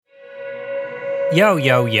Yo,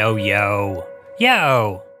 yo, yo, yo.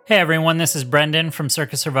 Yo! Hey everyone, this is Brendan from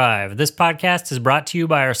Circa Survive. This podcast is brought to you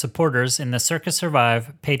by our supporters in the Circa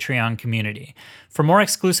Survive Patreon community. For more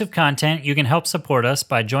exclusive content, you can help support us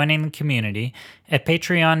by joining the community at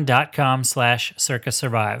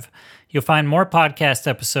patreon.com/circasurvive. You'll find more podcast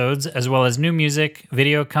episodes, as well as new music,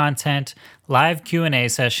 video content, live Q&A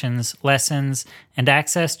sessions, lessons, and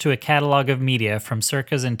access to a catalog of media from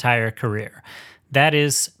Circa's entire career. That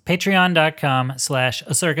is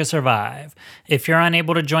patreon.com/circasurvive. If you're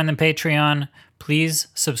unable to join the Patreon, please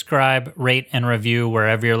subscribe, rate, and review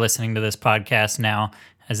wherever you're listening to this podcast now,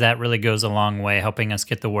 as that really goes a long way helping us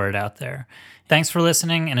get the word out there. Thanks for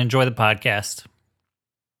listening and enjoy the podcast.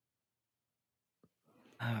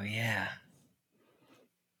 Oh, yeah.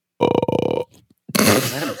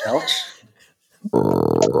 Is that a belch?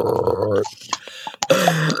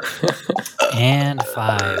 And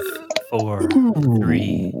 5, 4,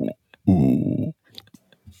 3.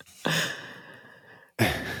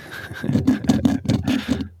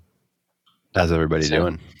 How's everybody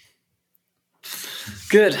doing?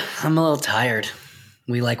 Good. I'm a little tired.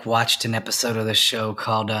 We watched an episode of this show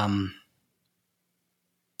called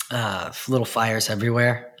Little Fires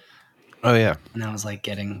Everywhere. Oh yeah. And I was like,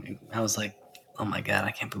 oh my God,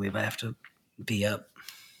 I can't believe I have to be up.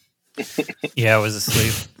 Yeah, I was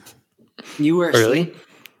asleep. You were asleep?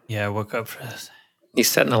 Yeah, I woke up for this. You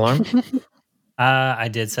set an alarm? I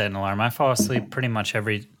did set an alarm. I fall asleep pretty much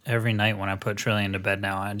every night when I put Trillian to bed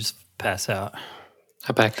now. I just pass out.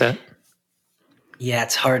 I back that. Yeah,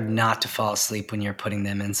 it's hard not to fall asleep when you're putting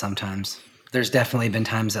them in sometimes. There's definitely been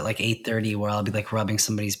times at 8:30 where I'll be rubbing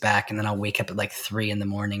somebody's back and then I'll wake up at 3 in the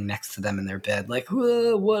morning next to them in their bed.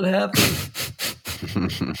 Whoa, what happened?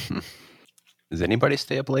 Does anybody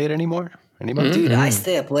stay up late anymore? Anybody? Dude, I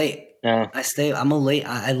stay up late. Yeah.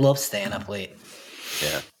 I love staying up late.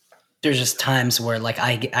 Yeah. There's just times where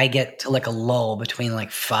I get to a lull between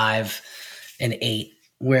 5 and 8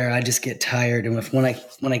 where I just get tired, and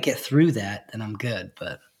when I get through that, then I'm good.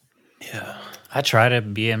 But yeah, I try to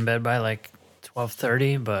be in bed by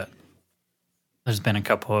 12:30, but there's been a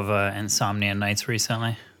couple of insomnia nights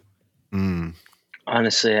recently.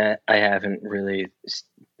 Honestly, I haven't really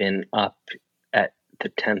been up at the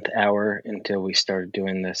 10th hour until we started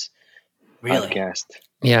doing this podcast.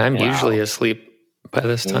 Yeah, I'm usually asleep by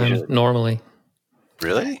this time, normally.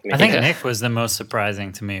 Really? I think Nick was the most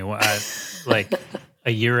surprising to me.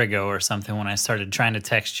 A year ago or something when I started trying to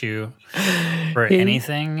text you for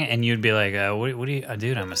anything, and you'd be like, what do you...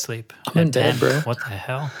 dude, I'm asleep. I'm in bed, bro. What the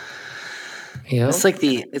hell? Yeah. it's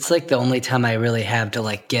the only time I really have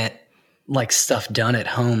to get stuff done at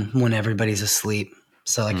home when everybody's asleep.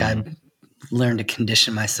 So I've learned to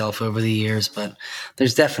condition myself over the years, but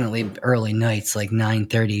there's definitely early nights,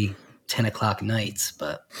 9:30, 10 o'clock nights,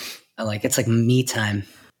 but it's me time.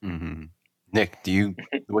 Mm-hmm. Nick, do you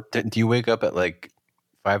wake up at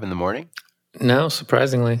 5 in the morning? No,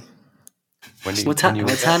 surprisingly. What time do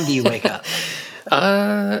you wake up?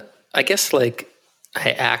 I guess I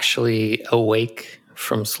actually awake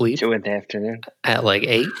from sleep 2 in the afternoon at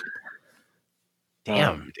 8.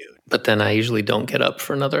 Damn, dude. But then I usually don't get up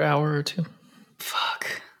for another hour or 2.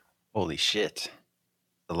 Fuck. Holy shit.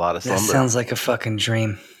 A lot of slumber. That sounds like a fucking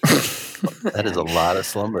dream. That is a lot of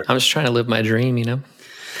slumber. I'm just trying to live my dream, you know?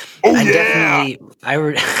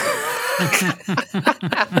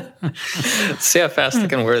 See how fast I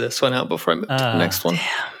can wear this one out before I move to the next one.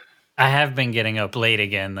 Damn. I have been getting up late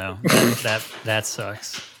again, though. That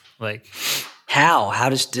sucks. How? How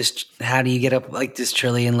do you get up? Does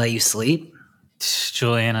Trillian let you sleep?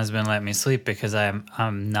 Julianne has been letting me sleep because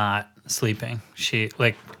I'm not sleeping. She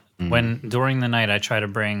when during the night I try to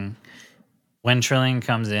bring... When Trillian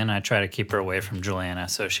comes in, I try to keep her away from Juliana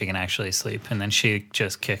so she can actually sleep, and then she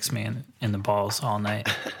just kicks me in the balls all night.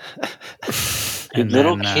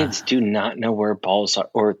 Little kids do not know where balls are,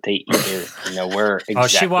 or they either know where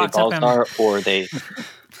exactly balls are, or they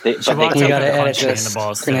she walks up and punched me in the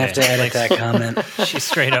balls today. We're going to have to edit that comment. She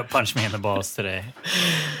straight up punched me in the balls today.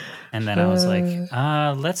 And then I was like,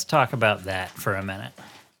 let's talk about that for a minute.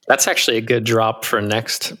 That's actually a good drop for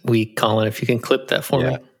next week, Colin, if you can clip that for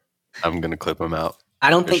me. I'm going to clip them out. I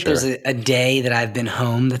don't think there's a day that I've been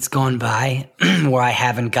home that's gone by where I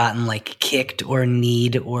haven't gotten kicked or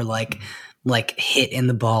kneed or hit in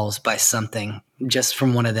the balls by something just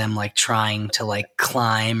from one of them trying to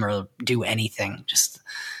climb or do anything.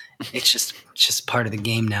 It's just part of the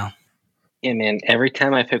game now. Yeah, man. Every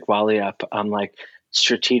time I pick Wally up, I'm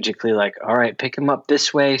strategically all right, pick him up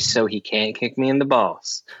this way so he can't kick me in the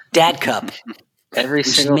balls. Dad cup. Every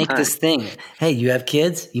single make time. this thing. Hey, you have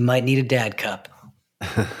kids? You might need a dad cup.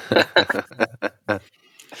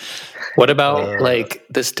 What about like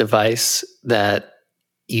this device that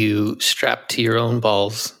you strap to your own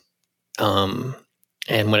balls, and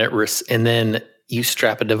when and then you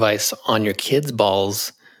strap a device on your kids'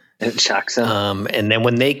 balls, It shocks them. and then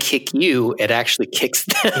when they kick you, it actually kicks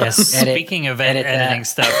them. Yes. Speaking of editing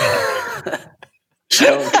stuff, I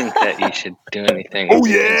don't think that you should do anything. Oh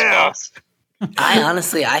yeah.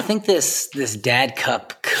 I think this dad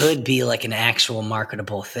cup could be like an actual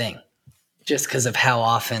marketable thing, just because of how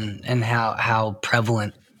often and how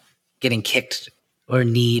prevalent getting kicked or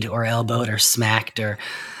kneed or elbowed or smacked or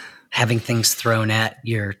having things thrown at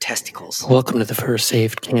your testicles. Welcome to the First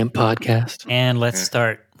Saved Camp podcast. and let's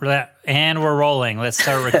start. And we're rolling. Let's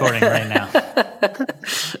start recording right now.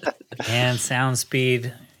 And sound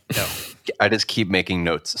speed, go. I just keep making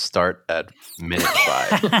notes. Start at minute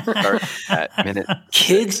 5. Start at minute.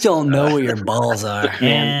 Kids don't know where your balls are.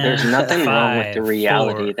 Man, there's nothing wrong with the 5,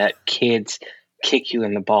 reality 4. that kids kick you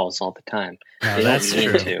in the balls all the time. No, They that's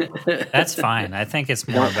don't need true. to. That's fine. I think it's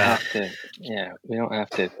We more don't about have to. Yeah, we don't have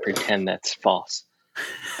to pretend that's false.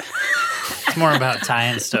 it's more about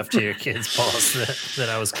tying stuff to your kids' balls that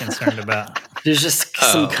I was concerned about. There's just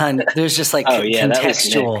there's just like Oh, yeah, that was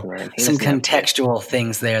contextual, Nick, man. He some doesn't have contextual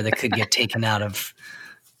things there that could get taken out of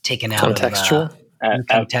Contextual? Taking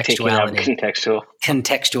out contextual.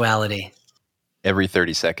 contextuality. Every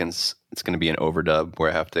 30 seconds, it's going to be an overdub where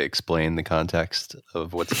I have to explain the context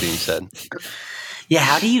of what's being said.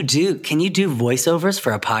 Yeah, can you do voiceovers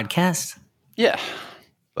for a podcast? Yeah,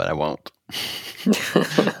 but I won't. He Not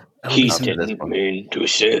for this didn't one. mean to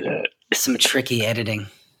say that. Some tricky editing.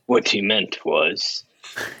 What he meant was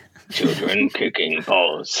children kicking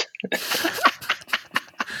balls.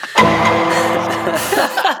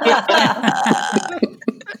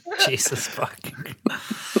 Jesus fucking.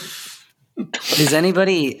 Is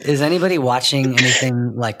anybody watching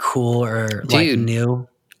anything like cool or like Dude. new?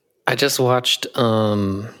 I just watched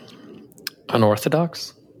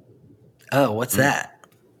Unorthodox. Oh, what's that?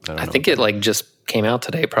 don't I know. think it like just came out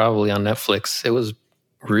today, probably on Netflix. It was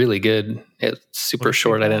really good. It's super What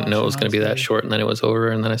short. I people didn't know it was watching going to be on that TV? short, and then it was over,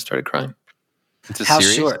 and then I started crying. It's a How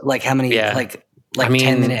series? short? Like how many? Yeah. Like I mean-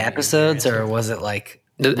 10-minute episodes, or was it like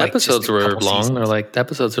The like just episodes a were couple long. seasons? They're like the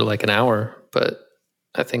episodes are like an hour, but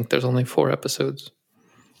I think there's only 4 episodes.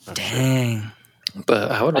 Dang.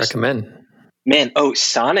 But I would recommend. Man,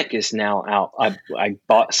 Sonic is now out. I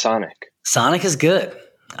bought Sonic. Sonic is good.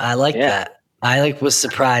 I like Yeah. that. I was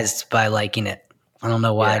surprised by liking it. I don't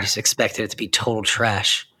know why. I Yeah. just expected it to be total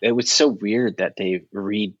trash. It was so weird that they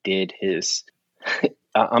redid his.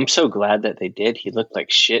 I'm so glad that they did. He looked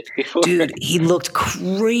like shit before. Dude, he looked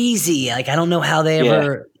crazy. Like I don't know how they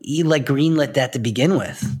ever he like greenlit that to begin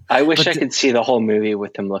with. I wish but I could see the whole movie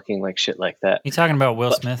with him looking like shit like that. You talking about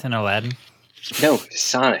Will Smith and Aladdin? No,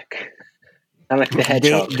 Sonic. Sonic the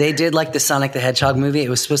Hedgehog. They did like the Sonic the Hedgehog movie. It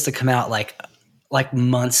was supposed to come out like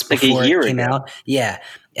months Like a before year it came ago. out. Yeah.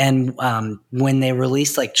 And when they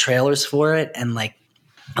released like trailers for it and like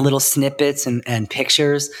little snippets and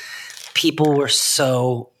pictures, people were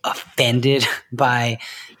so offended by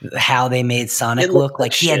how they made Sonic It looked look.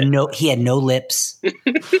 Like like he had no lips.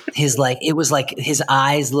 It was like his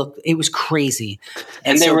eyes looked, it was crazy.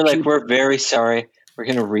 and they so were like, people- "We're very sorry. We're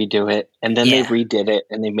going to redo it." And then Yeah. they redid it,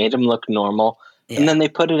 and they made him look normal. Yeah. And then they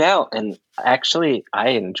put it out. And actually, I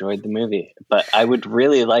enjoyed the movie, but I would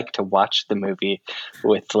really like to watch the movie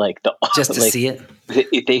with like the just to like, see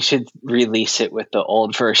it. They should release it with the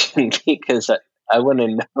old version because I want to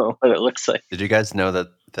know what it looks like. Did you guys know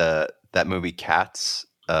that that movie Cats?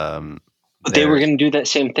 They were going to do that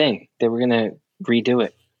same thing. They were going to redo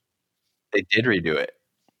it. They did redo it.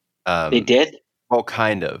 They did. Well,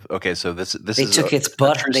 kind of. Okay, so this They is took its a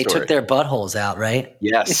butt. true They story. took their buttholes out, right?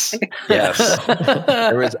 Yes, yes.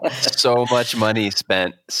 There was so much money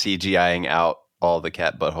spent CGIing out all the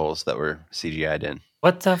cat buttholes that were CGI'd in.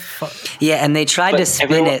 What the fuck? Yeah, and they tried to But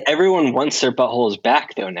spin it. everyone wants their buttholes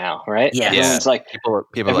back though now, right? Yeah. Everyone's like, People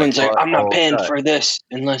everyone's like, I'm not "Butthole paying cut." for this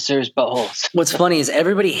unless there's buttholes. What's funny is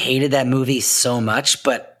everybody hated that movie so much,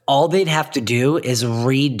 but all they'd have to do is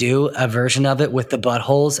redo a version of it with the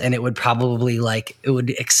buttholes, and it would probably it would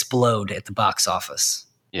explode at the box office.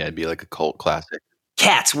 Yeah, it'd be like a cult classic.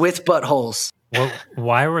 Cats with buttholes. Well,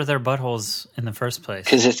 why were there buttholes in the first place?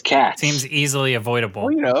 Because it's cats. Seems easily avoidable.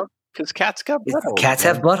 Well, you know, because cats got buttholes. Cats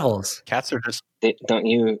man. have buttholes. Cats are just Don't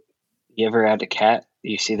you ever add a cat?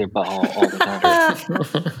 You see their butthole all the time.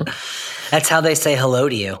 That's how they say hello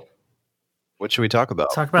to you. What should we talk about?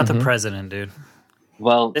 Talk about the president, dude.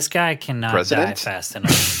 Well, This guy cannot President? die fast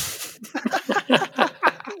enough.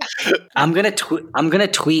 I'm gonna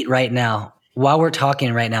tweet right now while we're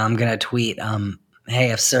talking right now. I'm gonna tweet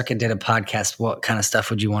Hey, if Circa did a podcast, what kind of stuff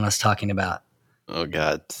would you want us talking about? Oh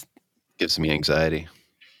God, gives me anxiety.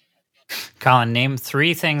 Colin, name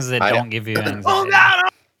 3 things that don't give you anxiety. Oh God!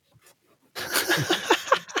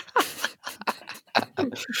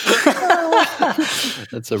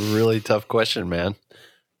 That's a really tough question, man.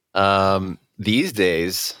 These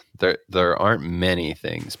days, there aren't many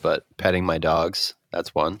things, but petting my dogs,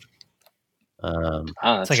 that's one.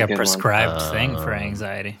 It's like a prescribed thing for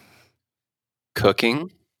anxiety.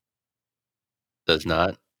 Cooking does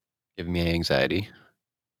not give me anxiety.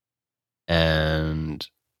 And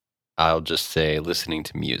I'll just say listening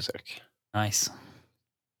to music. Nice.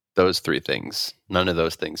 Those 3 things. None of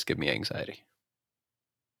those things give me anxiety.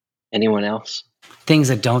 Anyone else? Things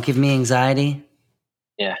that don't give me anxiety?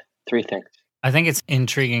 Yeah, 3 things. I think it's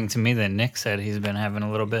intriguing to me that Nick said he's been having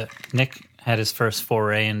a little bit. Nick had his first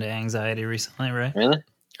foray into anxiety recently, right? Really?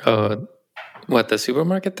 Oh, what, the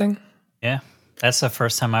supermarket thing? Yeah. That's the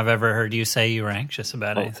first time I've ever heard you say you were anxious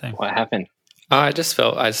about anything. What happened? I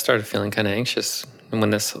started feeling kind of anxious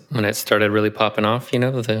when it started really popping off. You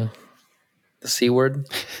know, the C word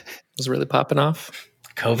was really popping off.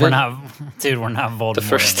 COVID? We're not Voldemort The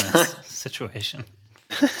first in this situation.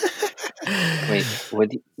 Wait,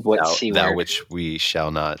 what C That word? which we shall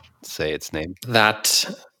not say its name. That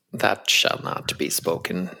shall not be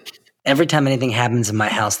spoken. Every time anything happens in my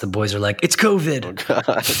house, the boys are like, it's COVID. Oh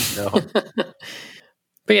God, no.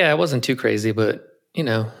 But yeah, it wasn't too crazy, but you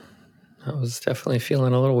know, I was definitely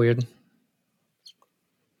feeling a little weird.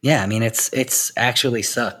 Yeah, I mean, it's actually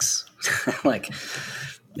sucks. Like,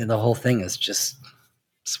 the whole thing is just,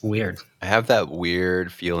 it's weird. I have that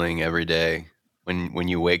weird feeling every day when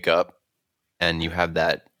you wake up and you have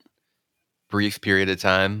that brief period of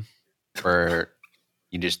time where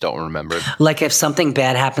you just don't remember. Like if something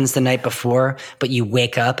bad happens the night before, but you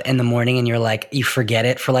wake up in the morning and you're like, you forget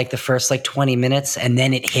it for like the first like 20 minutes and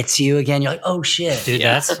then it hits you again. You're like, oh shit. Dude,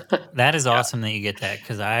 that is awesome that you get that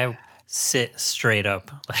because I sit straight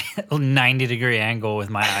up, like 90-degree angle with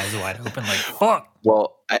my eyes wide open, like, fuck.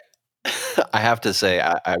 Well, I have to say,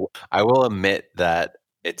 I will admit that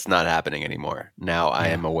it's not happening anymore. Now I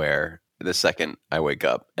am aware the second I wake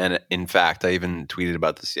up. And in fact, I even tweeted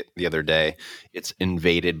about this the other day. It's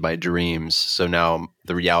invaded my dreams. So now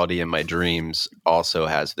the reality in my dreams also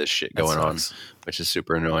has this shit going on, which is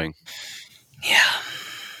super annoying. Yeah.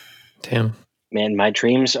 Damn. Man, my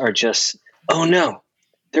dreams are just, oh no,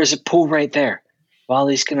 there's a pool right there.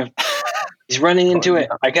 Wally's he's running into it.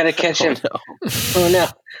 I gotta catch him. Oh no.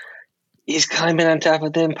 He's climbing on top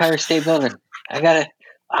of the Empire State Building.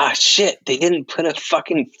 Shit, they didn't put a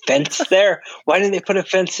fucking fence there? Why didn't they put a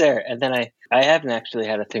fence there? And then I haven't actually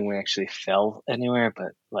had a thing where I actually fell anywhere,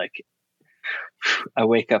 but like I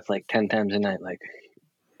wake up like 10 times a night like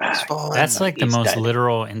That's like the most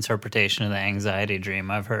literal interpretation of the anxiety dream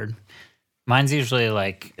I've heard. Mine's usually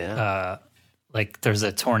like there's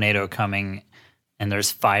a tornado coming and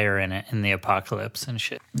there's fire in it in the apocalypse and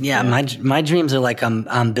shit. Yeah, my dreams are like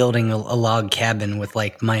I'm building a log cabin with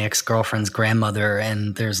like my ex-girlfriend's grandmother,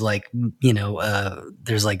 and there's like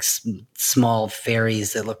there's like small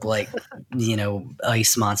fairies that look like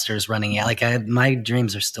ice monsters running out. Like my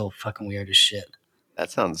dreams are still fucking weird as shit.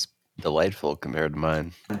 That sounds delightful compared to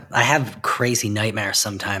mine. I have crazy nightmares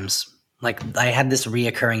sometimes. Like I have this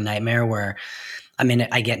reoccurring nightmare where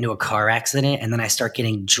I get into a car accident and then I start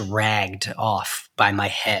getting dragged off by my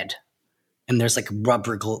head. And there's like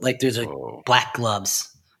there's like black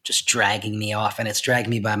gloves just dragging me off, and it's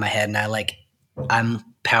dragging me by my head, and I'm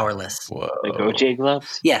powerless. Whoa. like OJ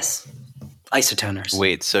gloves? Yes. Isotoners.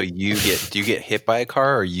 Wait, so do you get hit by a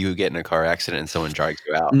car, or you get in a car accident and someone drags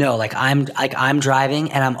you out? No, I'm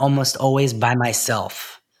driving and I'm almost always by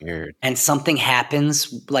myself. Weird. And something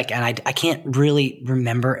happens, and I can't really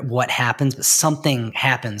remember what happens, but something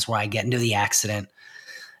happens where I get into the accident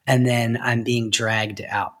and then I'm being dragged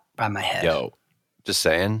out by my head. Yo, just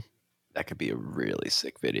saying, that could be a really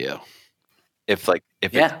sick video. If I'd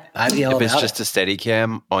be all it's about just it. a steady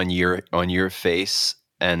cam on your face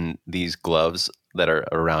and these gloves that are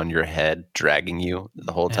around your head dragging you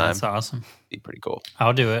the whole time. That's awesome. Be pretty cool.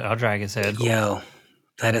 I'll do it. I'll drag his head. Yo,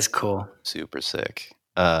 that is cool. Super sick.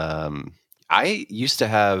 I used to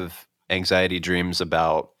have anxiety dreams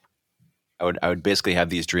about. I would basically have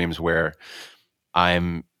these dreams where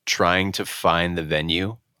I'm trying to find the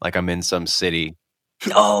venue, like I'm in some city.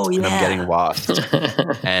 Oh yeah. And I'm getting lost,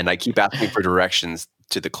 and I keep asking for directions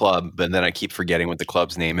to the club, but then I keep forgetting what the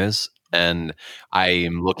club's name is, and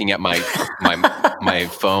I'm looking at my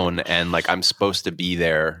phone, and like I'm supposed to be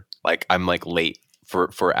there, like I'm like late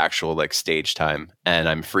for actual like stage time, and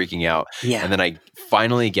I'm freaking out. Yeah. And then I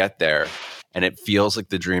finally get there, and it feels like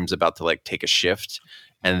the dream's about to like take a shift.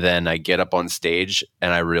 And then I get up on stage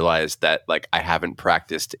and I realize that like I haven't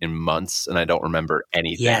practiced in months and I don't remember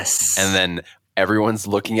anything. Yes. And then everyone's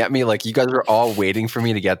looking at me like you guys are all waiting for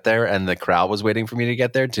me to get there, and the crowd was waiting for me to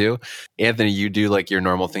get there too. Anthony, you do like your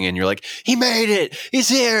normal thing and you're like, he made it, he's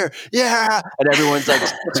here, yeah, and everyone's like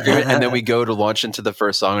screaming. And then we go to launch into the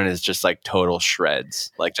first song and it's just like total shreds,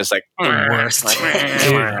 like just like the worst. like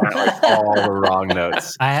all the wrong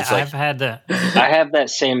notes. I've had the I have that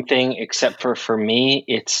same thing, except for me,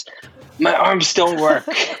 it's my arms don't work.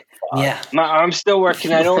 Yeah. My arms still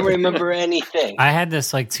working. I don't remember anything. I had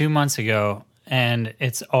this like 2 months ago, and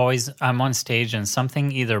it's always I'm on stage and something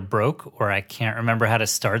either broke or I can't remember how to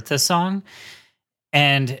start the song,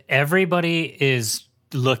 and everybody is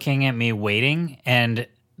looking at me waiting, and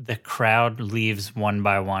the crowd leaves one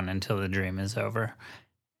by one until the dream is over,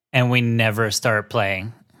 and we never start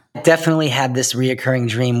playing. Definitely had this reoccurring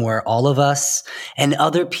dream where all of us and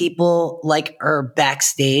other people like are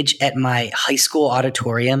backstage at my high school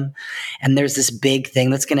auditorium, and there's this big thing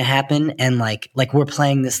that's going to happen, and like we're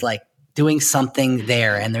playing this, like doing something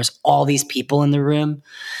there, and there's all these people in the room,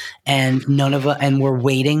 and none of us, and we're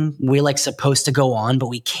waiting. We're like supposed to go on, but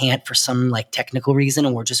we can't for some like technical reason,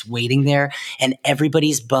 and we're just waiting there, and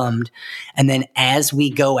everybody's bummed. And then as we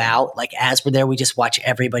go out, like as we're there, we just watch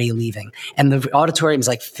everybody leaving, and the auditorium is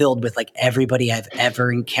like filled with like everybody I've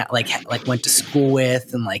ever like went to school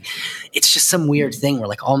with, and like it's just some weird thing where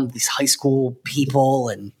like all these high school people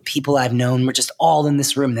and people I've known, we're just all in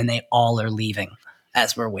this room, and then they all are leaving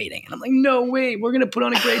as we're waiting. And I'm like, no, wait, we're going to put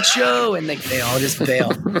on a great show. And they all just bail.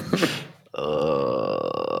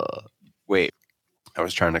 Wait, I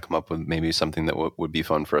was trying to come up with maybe something that would be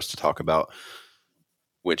fun for us to talk about,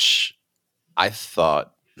 which I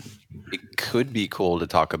thought it could be cool to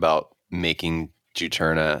talk about making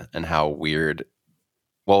Juturna and how weird,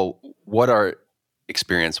 well, what our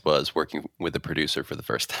experience was working with a producer for the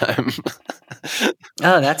first time.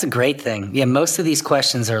 Oh, that's a great thing. Yeah, most of these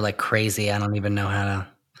questions are like crazy. I don't even know how to.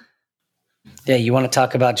 Yeah, you want to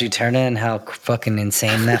talk about Juturna and how fucking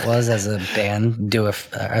insane that was as a band,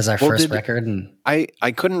 as our first record? And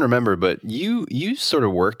I couldn't remember, but you sort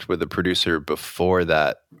of worked with a producer before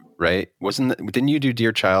that, right? Didn't you do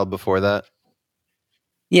Dear Child before that?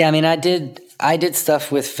 Yeah, I mean, I did stuff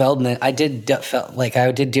with Feldman. I did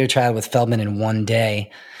Dear Child with Feldman in one day,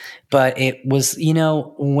 but it was,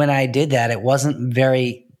 when I did that, it wasn't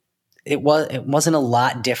a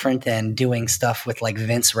lot different than doing stuff with like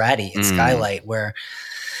Vince Ratty at Skylight, where,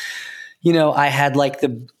 I had like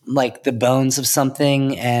the bones of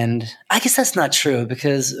something. And I guess that's not true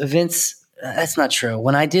because that's not true.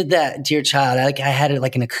 When I did that Dear Child, I had it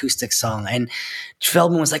like an acoustic song, and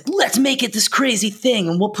Feldman was like, let's make it this crazy thing,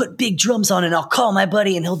 and we'll put big drums on it, and I'll call my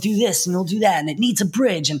buddy and he'll do this and he'll do that, and it needs a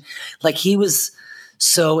bridge. And like, he was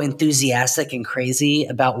so enthusiastic and crazy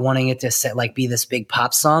about wanting it to be this big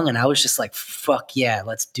pop song. And I was just like, fuck yeah,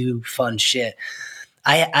 let's do fun shit.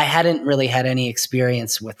 I hadn't really had any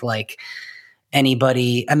experience with like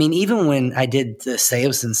anybody. I mean, even when I did the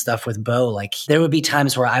Saves and stuff with Bo, like there would be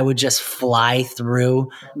times where I would just fly through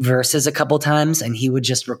verses a couple times, and he would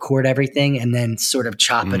just record everything and then sort of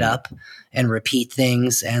chop it up and repeat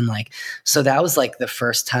things. And like, so that was like the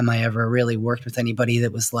first time I ever really worked with anybody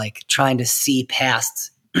that was like trying to see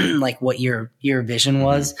past like what your vision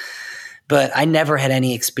was. But I never had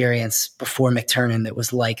any experience before McTurnan that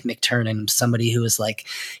was like McTurnan, somebody who was like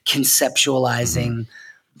conceptualizing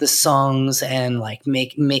the songs and like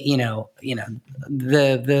make the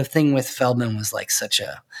thing with Feldman was like such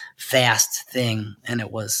a fast thing, and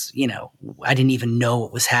it was, I didn't even know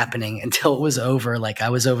what was happening until it was over. Like I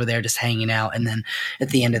was over there just hanging out, and then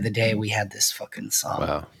at the end of the day we had this fucking song.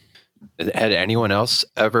 Wow. Had anyone else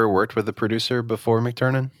ever worked with a producer before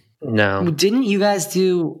McTurnan? No. Didn't you guys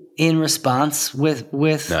do In Response with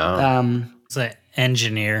No. It's an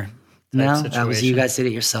engineer. No, that was you guys did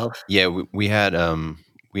it yourself. Yeah, we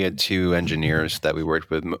had two engineers that we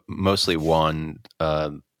worked with, mostly one,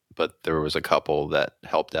 but there was a couple that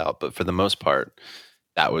helped out. But for the most part,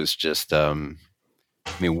 that was just,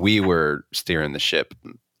 we were steering the ship,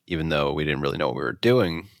 even though we didn't really know what we were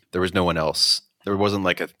doing. There was no one else. There wasn't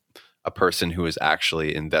like a person who was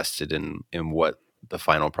actually invested in what the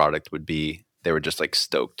final product would be. They were just like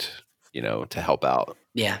stoked, to help out.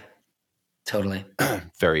 Yeah, totally.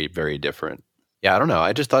 Very, very different. Yeah, I don't know.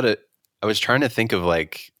 I just thought I was trying to think of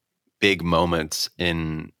like big moments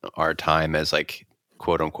in our time as like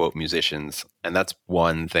quote unquote musicians. And that's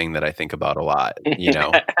one thing that I think about a lot,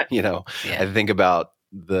 Yeah. I think about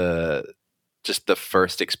the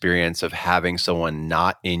first experience of having someone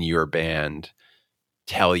not in your band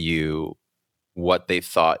tell you what they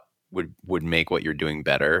thought would make what you're doing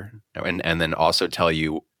better, and then also tell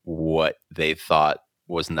you what they thought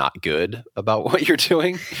was not good about what you're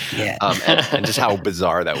doing. Yeah. And just how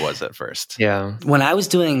bizarre that was at first. Yeah. When I was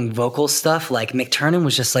doing vocal stuff, like McTurnan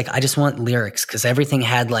was just like, I just want lyrics, because everything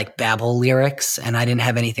had like babble lyrics, and I didn't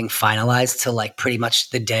have anything finalized till like pretty much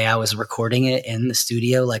the day I was recording it in the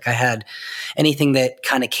studio. Like I had anything that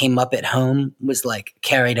kind of came up at home was like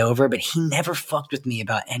carried over, but he never fucked with me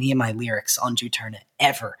about any of my lyrics on Juturna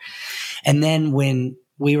ever. And then when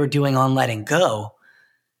we were doing On Letting Go,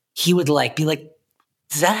 he would like be like,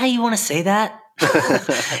 is that how you want to say that?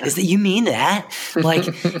 Is that you mean that? Like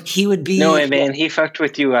he would be. No way, man. He fucked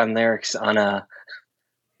with you on lyrics on a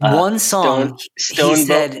one song. Stone he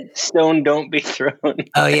said, "Stone don't be thrown."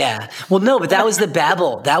 Oh yeah. Well, no, but that was the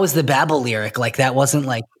babble. That was the babble lyric. Like that wasn't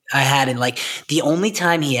like I had it. Like the only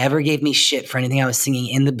time he ever gave me shit for anything I was singing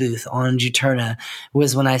in the booth on Juturna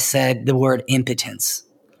was when I said the word impotence.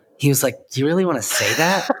 He was like, do you really want to say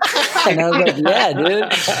that? And I was like, yeah,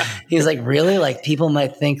 dude. He was like, really? Like people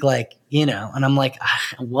might think like, and I'm like,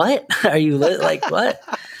 what? Are you like, what?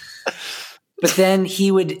 But then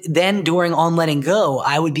during On Letting Go,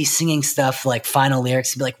 I would be singing stuff like final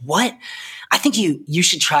lyrics and be like, what? I think you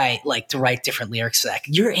should try like to write different lyrics for that.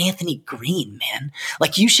 You're Anthony Green, man.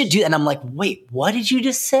 Like you should do that. And I'm like, wait, what did you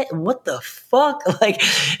just say? What the fuck? Like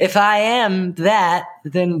if I am that,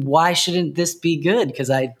 then why shouldn't this be good?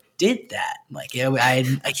 Because I did that. Like,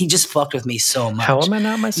 he just fucked with me so much. How am I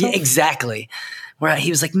not myself? Yeah, exactly. Where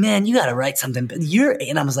he was like, man, you got to write something. But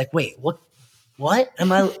and I was like, wait, what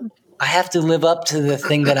am I? I have to live up to the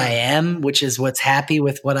thing that I am, which is what's happy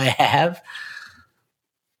with what I have.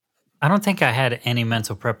 I don't think I had any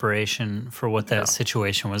mental preparation for what that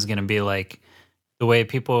situation was going to be like.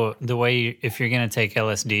 If you're going to take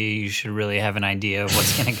LSD, you should really have an idea of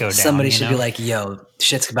what's going to go down. Somebody should be like, yo,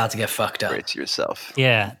 shit's about to get fucked up. Brace yourself.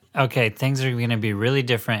 Yeah. Okay. Things are going to be really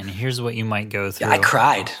different. And here's what you might go through. Yeah, I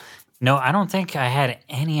cried. No, I don't think I had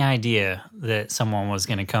any idea that someone was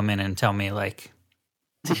going to come in and tell me like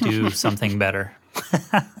to do something better.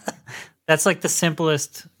 That's like the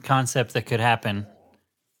simplest concept that could happen.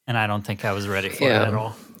 And I don't think I was ready for it at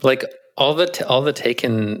all. Like all the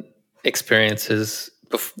Taken experiences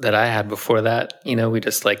that I had before that, we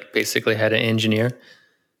just like basically had an engineer,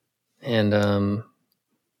 and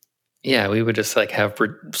we would just like have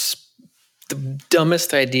the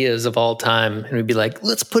dumbest ideas of all time, and we'd be like,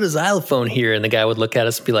 let's put a xylophone here, and the guy would look at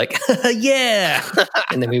us and be like, yeah,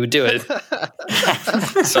 and then we would do it.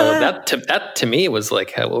 So that to me was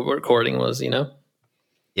like how what recording was,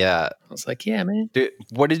 Yeah. I was like, yeah, man. Dude,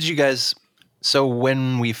 what did you guys? So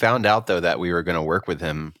when we found out though that we were going to work with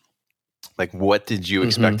him, like what did you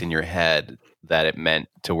expect in your head that it meant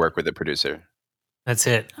to work with a producer? That's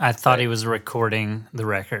it. I thought he was recording the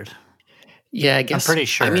record. Yeah, I guess. I'm pretty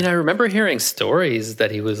sure. I mean, I remember hearing stories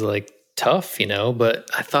that he was like tough, but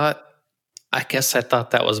I thought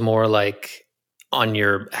that was more like on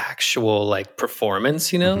your actual like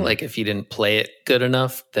performance, like if you didn't play it good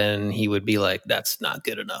enough, then he would be like, that's not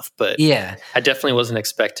good enough. But yeah, I definitely wasn't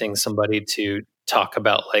expecting somebody to talk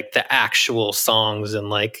about like the actual songs and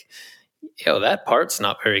like, that part's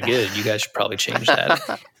not very good. You guys should probably change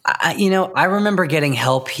that. I remember getting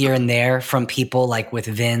help here and there from people like with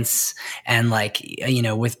Vince and like,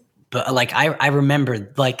 but like I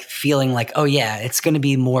remember like feeling like, oh yeah, it's going to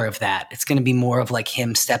be more of that. It's going to be more of like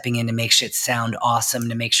him stepping in to make shit sound awesome,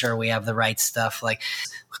 to make sure we have the right stuff. Like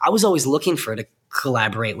I was always looking to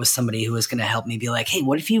collaborate with somebody who was going to help me be like, hey,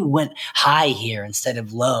 what if you went high here instead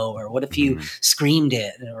of low? Or what if you screamed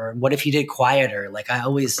it? Or what if you did quieter? Like I've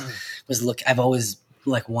always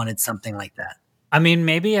like wanted something like that. I mean,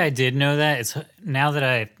 maybe I did know that. It's now that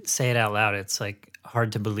I say it out loud, it's like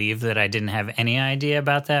hard to believe that I didn't have any idea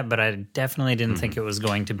about that, but I definitely didn't think it was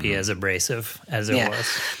going to be as abrasive as it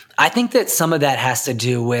was. I think that some of that has to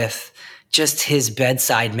do with just his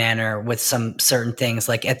bedside manner with some certain things.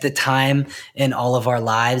 Like at the time in all of our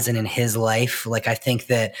lives and in his life, like I think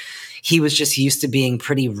that he was just used to being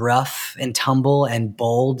pretty rough and tumble and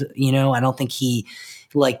bold. I don't think he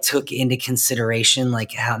like took into consideration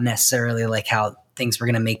like how necessarily like how things were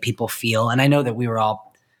going to make people feel. And I know that we're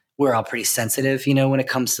all pretty sensitive, when it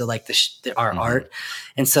comes to like our art.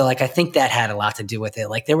 And so like, I think that had a lot to do with it.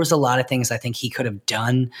 Like there was a lot of things I think he could have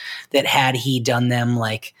done that had he done them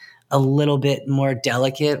like a little bit more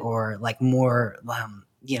delicate or like more,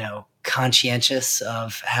 conscientious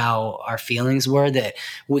of how our feelings were, that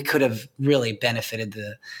we could have really benefited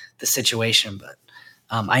the situation. But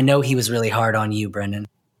I know he was really hard on you, Brendan.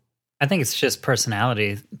 I think it's just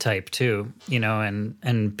personality type too,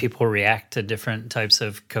 and people react to different types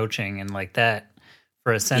of coaching and like that.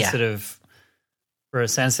 For a sensitive for a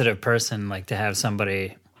sensitive person, like to have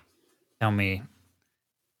somebody tell me,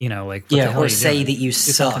 like, what the Yeah, hell are or you say doing? that you Do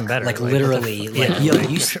something suck. better. Like what the literally, fuck? like Yeah, yo,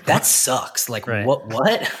 like, that sucks. Like Right.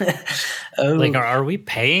 what? Oh, like, are we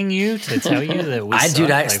paying you to tell you that we suck? dude,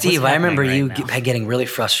 Like, what's Steve, I remember happening you right now? getting really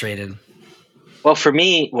frustrated. Well, for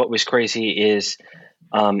me, what was crazy is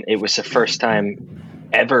it was the first time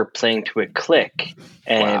ever playing to a click,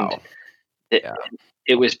 and Wow. it, Yeah.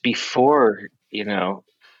 it was before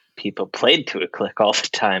people played to a click all the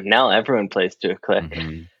time. Now everyone plays to a click,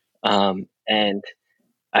 and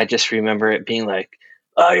I just remember it being like,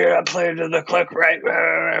 "Oh, you're not playing to the click, right?"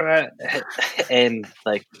 And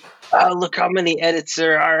like, "Oh, look how many edits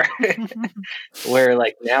there are." Where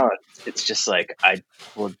like now it's just like I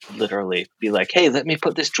will literally be like, "Hey, let me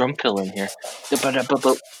put this drum fill in here," there's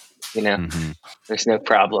no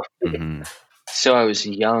problem. So I was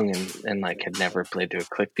young and like had never played to a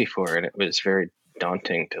click before, and it was very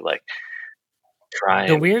daunting to like try.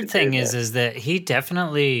 The and weird to do thing that. is that he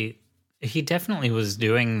definitely was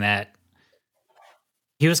doing that.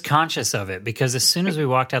 He was conscious of it because as soon as we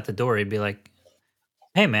walked out the door, he'd be like,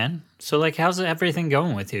 "Hey, man, so like, how's everything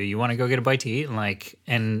going with you? You want to go get a bite to eat?"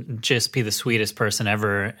 And just be the sweetest person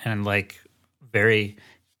ever, and like very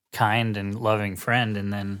kind and loving friend,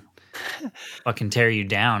 and then fucking tear you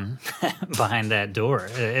down behind that door.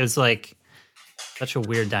 It was like such a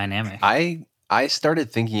weird dynamic. I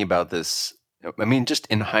started thinking about this. I mean, just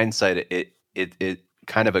in hindsight, it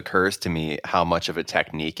kind of occurs to me how much of a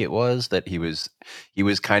technique it was that he was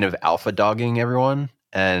kind of alpha dogging everyone,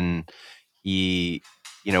 and we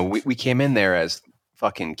came in there as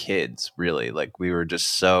fucking kids, really. Like we were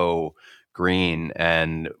just so green,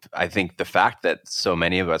 and I think the fact that so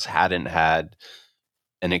many of us hadn't had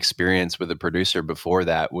an experience with a producer before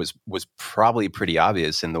that was probably pretty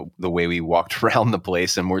obvious in the way we walked around the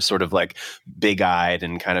place, and we're sort of like big-eyed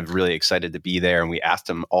and kind of really excited to be there. And we asked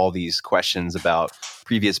him all these questions about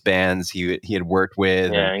previous bands he had worked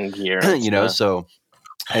with, and gear, and stuff. so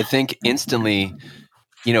I think instantly,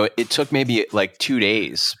 it took maybe like 2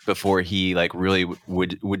 days before he like really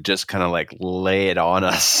would just kind of like lay it on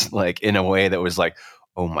us, like in a way that was like,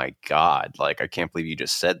 oh my God, like, I can't believe you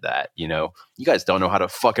just said that. You guys don't know how to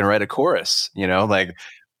fucking write a chorus, like,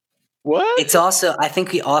 what? It's also, I think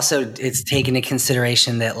it's taken into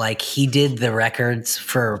consideration that like he did the records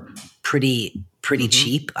for pretty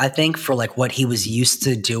cheap, I think, for like what he was used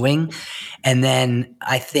to doing. And then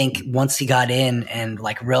I think once he got in and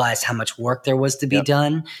like realized how much work there was to be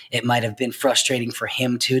done, it might have been frustrating for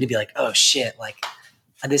him too, to be like, oh shit, like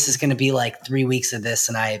this is going to be like 3 weeks of this.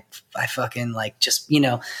 And I fucking like, just,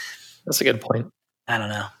 That's a good point. I don't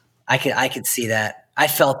know. I could see that. I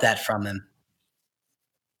felt that from him.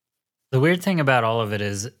 The weird thing about all of it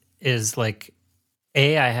is like,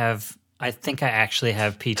 I think I actually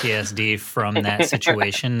have PTSD from that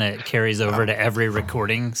situation that carries over to every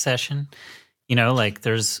recording session. Like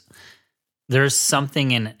there's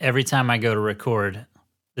something in every time I go to record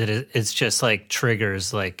that it's just like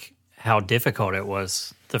triggers like how difficult it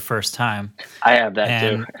was the first time. I have that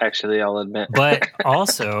too, actually, I'll admit. But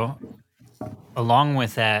also, along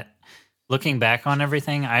with that, looking back on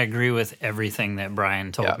everything, I agree with everything that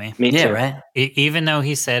Brian told me. Me too. Yeah, right. Even though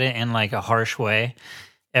he said it in like a harsh way,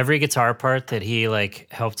 every guitar part that he like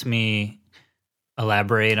helped me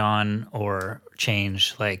elaborate on or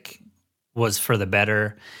change like was for the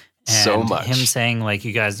better. And so much. Him saying like,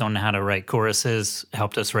 you guys don't know how to write choruses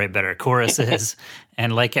helped us write better choruses.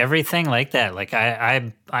 And like everything like that. Like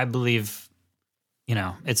I believe,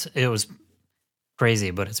 it was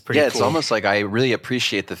crazy, but it's pretty cool. It's almost like I really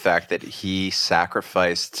appreciate the fact that he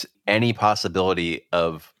sacrificed any possibility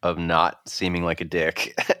of not seeming like a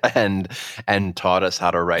dick and taught us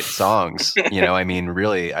how to write songs. I mean,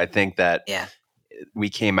 really, I think that we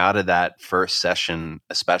came out of that first session,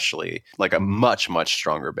 especially like a much, much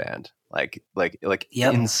stronger band, like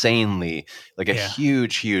insanely, like a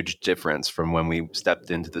huge difference from when we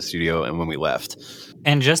stepped into the studio and when we left.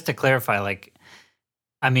 And just to clarify, like,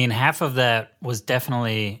 I mean, half of that was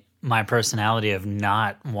definitely my personality of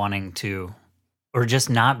not wanting to, or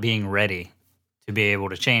just not being ready to be able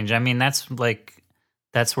to change. I mean, that's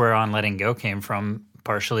where On Letting Go came from.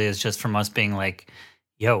 Partially is just from us being like,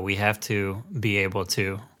 yo, we have to be able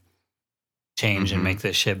to change and make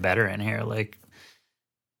this shit better in here. Like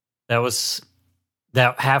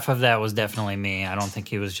that half of that was definitely me. I don't think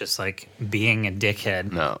he was just like being a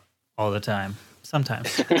dickhead all the time.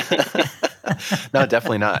 Sometimes. No,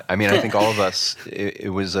 definitely not. I mean, I think all of us,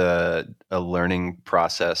 it was a learning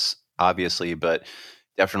process, obviously, but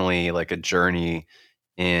definitely like a journey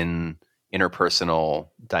in interpersonal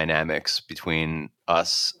dynamics between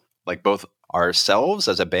us, like both ourselves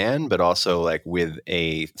as a band, but also like with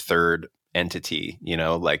a third entity,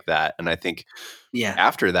 like that. And I think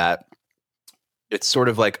after that, it's sort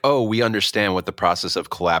of like, oh, we understand what the process of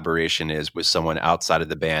collaboration is with someone outside of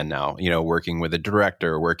the band now, working with a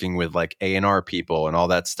director, working with like A&R people and all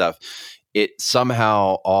that stuff. It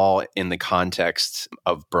somehow all in the context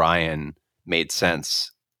of Brian made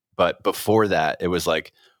sense. But before that, it was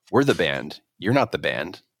like, we're the band. You're not the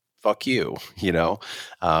band. Fuck you,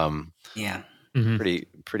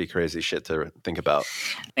 Pretty crazy shit to think about.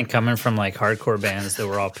 And coming from like hardcore bands that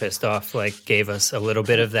were all pissed off, like gave us a little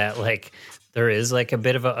bit of that, like there is like a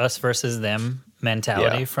bit of a us versus them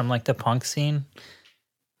mentality from like the punk scene.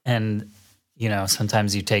 And,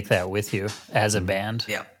 sometimes you take that with you as a band.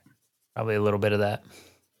 Yeah. Probably a little bit of that.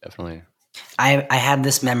 Definitely. I had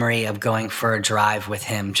this memory of going for a drive with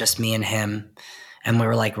him, just me and him. And we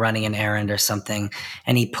were like running an errand or something.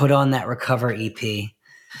 And he put on that Recover EP.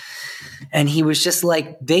 And he was just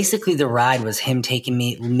like, basically the ride was him making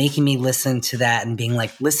me listen to that and being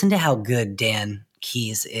like, listen to how good Dan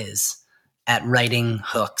Keys is at writing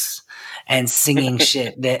hooks and singing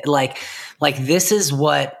shit that like this is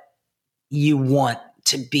what you want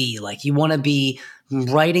to be. Like you want to be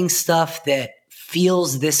writing stuff that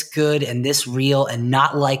feels this good and this real and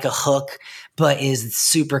not like a hook, but is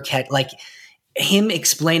super like him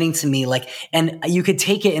explaining to me like, and you could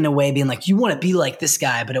take it in a way being like, you want to be like this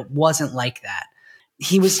guy, but it wasn't like that.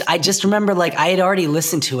 I just remember like I had already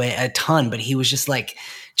listened to it a ton, but he was just like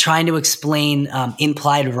trying to explain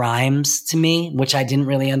implied rhymes to me, which I didn't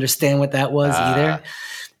really understand what that was either.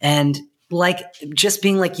 And like just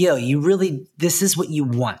being like, yo, this is what you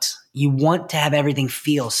want. You want to have everything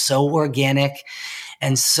feel so organic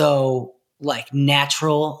and so like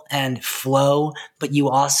natural and flow, but you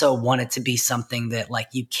also want it to be something that like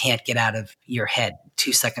you can't get out of your head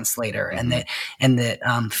 2 seconds later. Mm-hmm. and that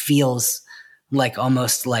feels like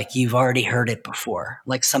almost like you've already heard it before,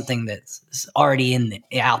 like something that's already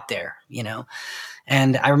out there,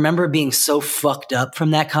 And I remember being so fucked up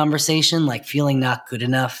from that conversation, like feeling not good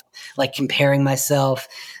enough, like comparing myself,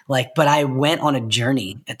 but I went on a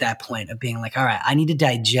journey at that point of being like, all right, I need to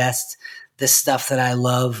digest this stuff that I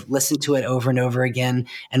love, listen to it over and over again,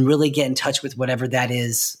 and really get in touch with whatever that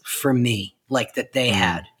is for me, like that they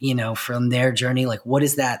had, from their journey. Like, what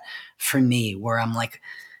is that for me where I'm like,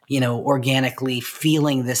 organically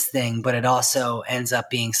feeling this thing, but it also ends up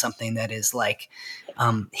being something that is like,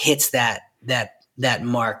 hits that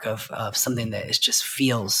mark of something that is just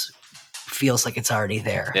feels like it's already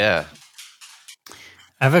there. Yeah.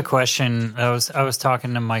 I have a question. I was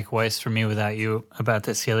talking to Mike Weiss from Me Without You about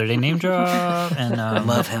this the other day. Name drop, and I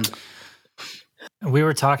love him. We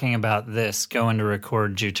were talking about this going to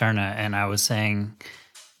record Juturna, and I was saying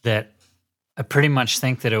that I pretty much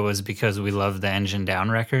think that it was because we love the Engine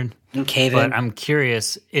Down record. Okay, but I'm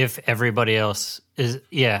curious if everybody else is.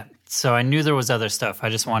 Yeah. So I knew there was other stuff. I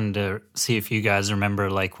just wanted to see if you guys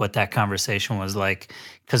remember like what that conversation was like,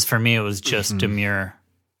 because for me it was just Demure.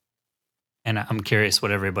 And I'm curious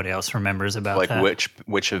what everybody else remembers about like that.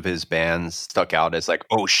 Which of his bands stuck out as like,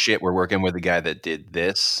 oh shit, we're working with the guy that did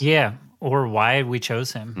this. Yeah, or why we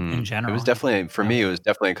chose him in general. It was definitely, for me, it was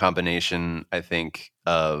definitely a combination, I think,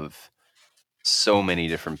 of so many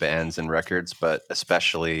different bands and records, but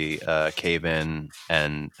especially Cave In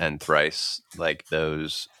and Thrice. Like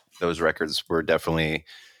those records were definitely,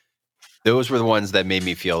 those were the ones that made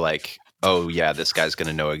me feel like, oh yeah, this guy's going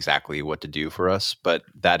to know exactly what to do for us. But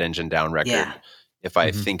that Engine Down record, if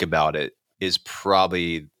I think about it, is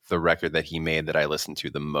probably the record that he made that I listened to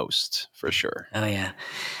the most, for sure. Oh yeah.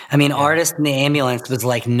 I mean, Artist in the Ambulance was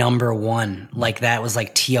like number one. Like that was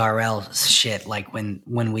like TRL shit. Like when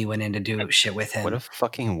we went in to do shit with him. What a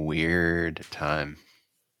fucking weird time.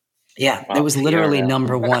 Yeah. It was literally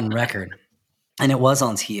number one record, and it was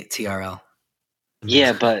on TRL.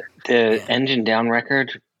 Yeah. But the Engine Down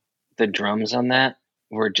record, the drums on that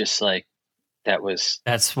were just like,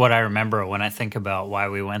 that's what I remember when I think about why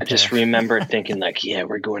we went there. I just remember thinking like, yeah,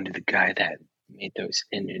 we're going to the guy that made those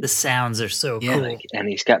engines. The sounds are so cool. Like, and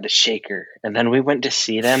he's got the shaker. And then we went to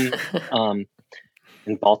see them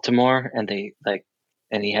in Baltimore, and they like,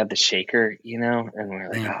 and he had the shaker, and we're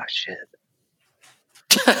like, oh shit.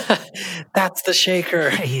 That's the shaker.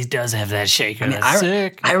 He does have that shaker. I mean, That's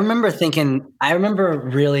sick. I remember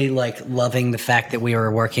really like loving the fact that we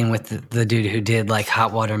were working with the dude who did like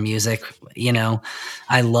Hot Water Music.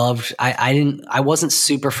 I wasn't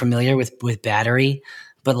super familiar with Battery,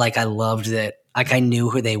 but like I loved that. Like I knew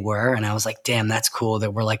who they were, and I was like, damn, that's cool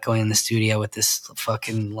that we're like going in the studio with this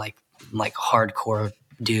fucking like hardcore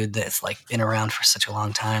dude that's like been around for such a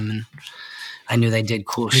long time. And I knew they did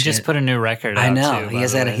cool He shit. just put a new record out. I know. Too,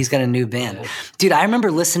 He's got a new band. Dude, I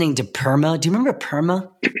remember listening to Perma. Do you remember Perma?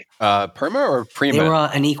 Perma or Prima? They were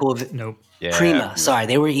an equal. Nope. Yeah. Prima. Sorry,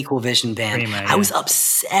 they were Equal Vision band. Prima, I was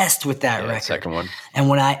obsessed with that record. Second one. And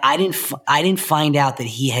when I didn't find out that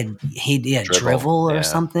he had drivel or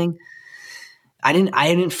something. I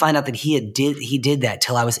didn't find out that he did that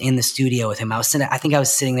till I was in the studio with him. I think I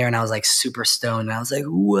was sitting there and I was like super stoned and I was like,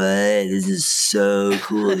 what? This is so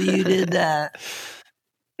cool that you did that.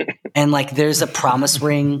 And like there's a Promise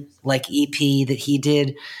Ring like EP that he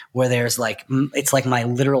did where there's like it's like my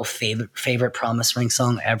literal favorite Promise Ring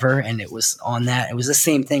song ever, and it was on that. It was the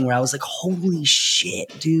same thing where I was like, holy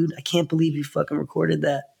shit, dude, I can't believe you fucking recorded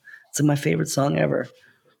that. It's like my favorite song ever.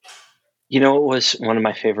 You know, it was one of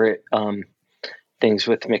my favorite things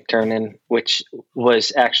with McTurnan, which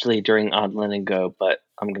was actually during On Let and Go, but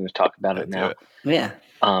I'm going to talk about it now. Yeah.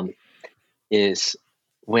 Is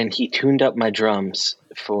when he tuned up my drums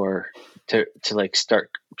to like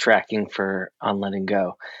start tracking for On Let and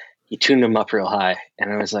Go. He tuned them up real high,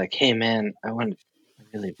 and I was like, "Hey man, I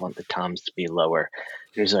really want the toms to be lower."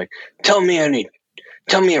 And he was like, "Tell me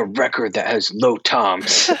a record that has low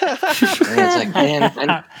toms." And I was like,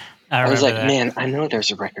 "Man, I was like, man, I know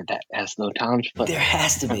there's a record that has low toms, but there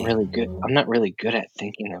has to be. I'm not really good at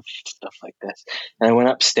thinking of stuff like this." And I went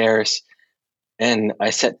upstairs, and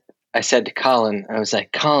I said to Colin, I was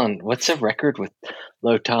like, "Colin, what's a record with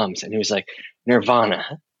low toms?" And he was like,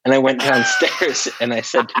 "Nirvana." And I went downstairs and I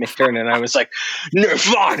said to McTurnan, I was like,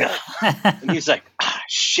 "Nirvana." And he was like,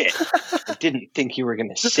 shit. I didn't think you were going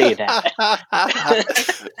to say that.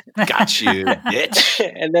 Got you, bitch.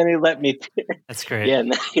 And then he let me. That's great. Yeah,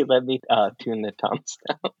 and then he let me tune the toms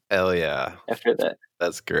down. Hell yeah. After that.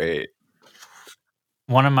 That's great.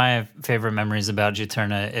 One of my favorite memories about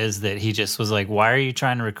Juturna is that he just was like, why are you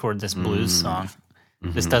trying to record this blues song?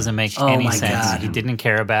 This doesn't make any sense. God. He didn't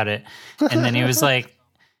care about it. And then he was like,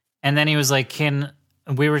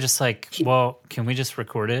 we were just like, well, can we just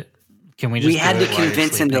record it? Can we just We had to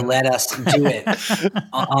convince him to let us do it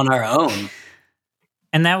on our own.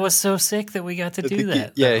 And that was so sick that we got to do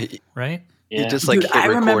that. Right? He just like hit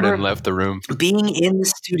record and left the room. Being in the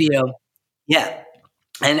studio. Yeah.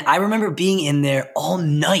 And I remember being in there all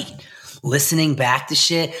night, listening back to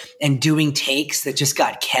shit and doing takes that just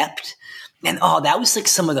got kept. And that was like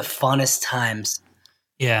some of the funnest times.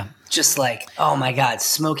 Yeah. Just like, oh my God,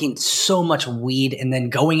 smoking so much weed and then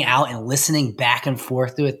going out and listening back and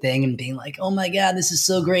forth to a thing and being like, oh my God, this is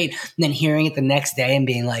so great. And then hearing it the next day and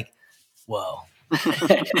being like, whoa.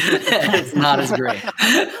 It's not as great.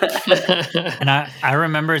 And I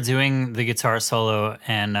remember doing the guitar solo,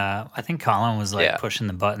 and I think Colin was like pushing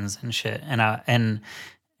the buttons and shit, and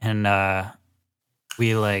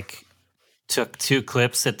we like took two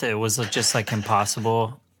clips that it was just like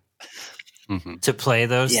impossible to play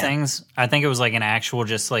those things. I think it was like an actual,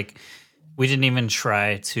 just like we didn't even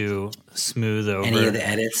try to smooth over any of the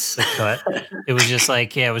edits. Cut. It was just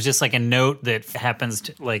like, it was just like a note that happens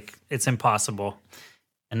to, like, it's impossible.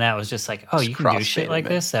 And that was just like, oh, you can do shit like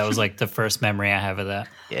this? That was like the first memory I have of that.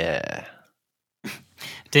 Yeah.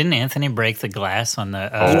 Didn't Anthony break the glass on the...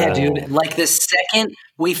 Yeah, dude. Like the second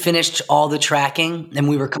we finished all the tracking and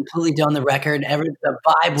we were completely done the record, the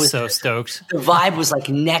vibe was... So stoked. The vibe was like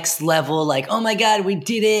next level, like, oh my God, we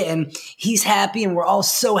did it. And he's happy and we're all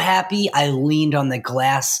so happy. I leaned on the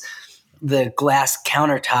glass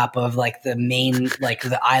countertop of like the main, like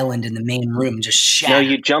the island in the main room, just shattered. No,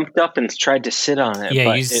 you jumped up and tried to sit on it. Yeah,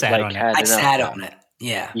 but you sat on it. I sat on it.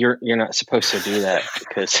 Yeah. You're not supposed to do that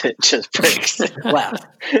because it just breaks. Wow.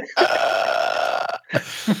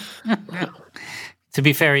 To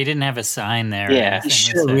be fair, he didn't have a sign there. Yeah. He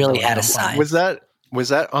should have really had a sign. Was that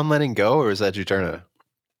on Letting Go or was that Juturna?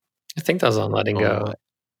 I think that was on Letting Go.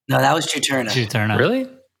 No, that was Juturna. Really?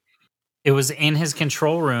 It was in his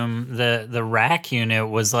control room. The rack unit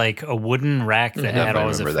was like a wooden rack that had all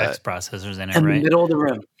his effects processors in it, In right? the middle of the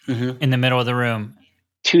room. Mm-hmm. In the middle of the room.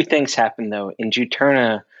 Two things happened though. In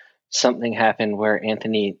Juturna, something happened where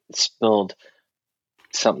Anthony spilled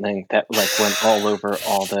something that like went all over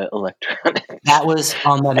all the electronics. That was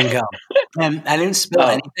on Letting Go. And I didn't spill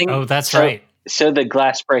anything. Oh, that's right. So the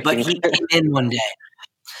glass breaking. But he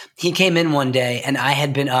came in one day. And I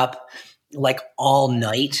had been up like all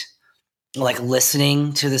night, like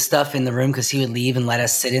listening to the stuff in the room because he would leave and let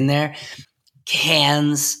us sit in there.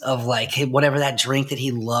 Cans of like whatever that drink that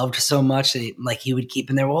he loved so much that he would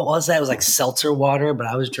keep in there. What was that? It was like seltzer water, but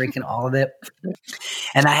I was drinking all of it.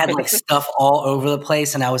 And I had like stuff all over the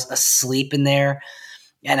place and I was asleep in there.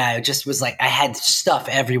 And I just was like, I had stuff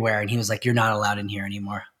everywhere. And he was like, you're not allowed in here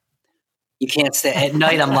anymore. You can't stay at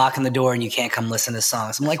night. I'm locking the door, and you can't come listen to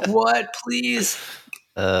songs. I'm like, what? Please.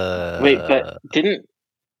 Wait, but didn't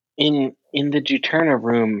in the Juturna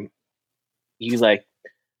room, you like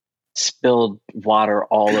spilled water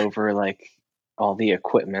all over like all the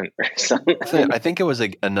equipment or something? I think it was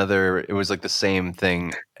like it was like the same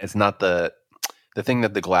thing. It's not the thing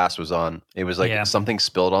that the glass was on. It was like something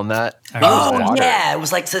spilled on that. Oh, yeah. It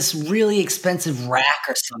was like this really expensive rack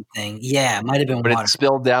or something. Yeah, it might have been but water. It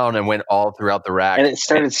spilled down and went all throughout the rack. And it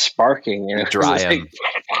started sparking. And dry him.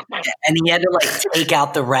 And he had to like take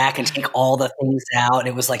out the rack and take all the things out.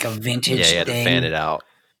 It was like a vintage he had thing. to fan it out.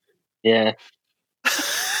 Yeah.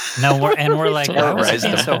 No, we're like, why was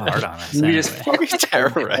it so hard on us? We just fucking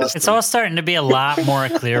terrorized. It's all starting to be a lot more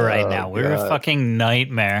clear right now. We're a fucking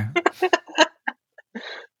nightmare.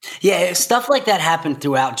 Yeah, stuff like that happened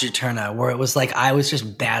throughout Juturna, where it was like I was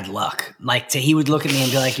just bad luck. Like he would look at me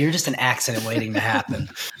and be like, "You're just an accident waiting to happen."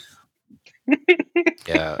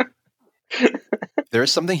 Yeah.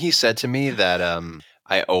 There's something he said to me that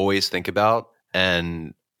I always think about,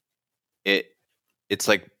 and it's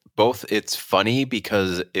like both. It's funny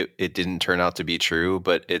because it didn't turn out to be true,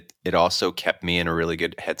 but it also kept me in a really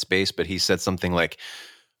good headspace. But he said something like,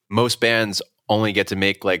 most bands only get to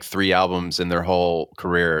make like 3 albums in their whole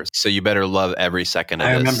career, so you better love every second of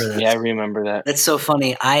I this. remember that. Yeah, I remember that. That's so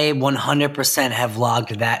funny. I 100% have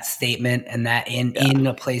logged that statement and that in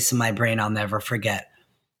a place in my brain I'll never forget.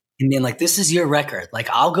 And being like, this is your record. Like,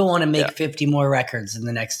 I'll go on and make 50 more records in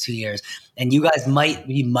the next 2 years. And you guys might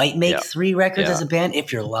make 3 records as a band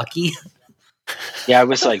if you're lucky. Yeah, I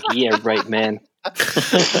was like, yeah, right, man.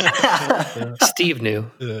 Steve knew.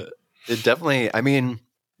 It definitely, I mean,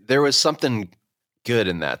 there was something good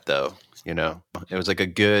in that, though. You know, it was like a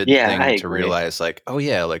good thing to realize, like, oh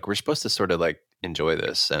yeah, like we're supposed to sort of like enjoy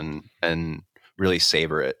this and really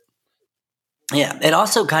savor it. Yeah, it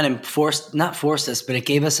also kind of not forced us, but it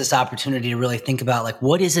gave us this opportunity to really think about like,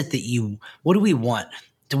 what is it what do we want?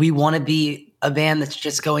 Do we want to be a band that's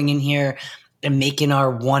just going in here and making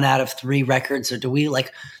our 1 out of 3 records? Or do we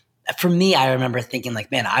like, for me, I remember thinking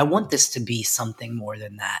like, man, I want this to be something more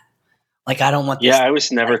than that. Like, I don't want this. Yeah, I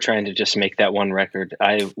was never trying to just make that one record.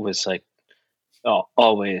 I was like,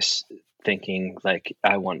 always thinking like,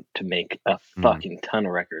 I want to make a fucking ton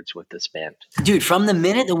of records with this band. Dude, from the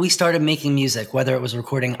minute that we started making music, whether it was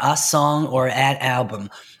recording a song or an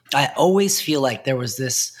album, I always feel like there was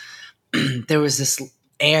this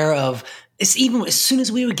air of, it's even as soon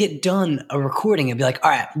as we would get done a recording, it'd be like,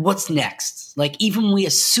 all right, what's next? Like,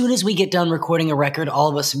 as soon as we get done recording a record, all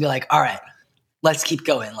of us would be like, all right, let's keep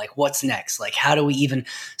going. Like, what's next? Like, how do we even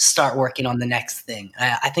start working on the next thing?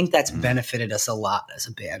 I think that's benefited us a lot as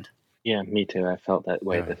a band. Yeah, me too. I felt that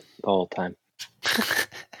way the whole time.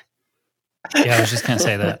 Yeah, I was just going to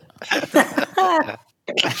say that.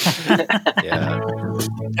 Yeah.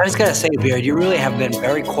 I just got to say, Beard, you really have been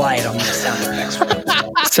very quiet on the sound effects.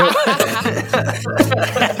 So,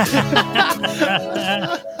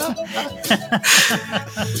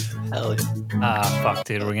 Fuck,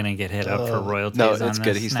 dude, we're going to get hit up for royalties. No, on it's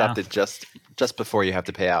good. this He now. stopped it just before you have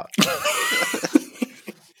to pay out.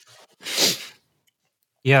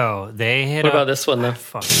 Yo, they hit what up. about this one though?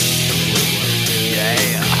 Fuck.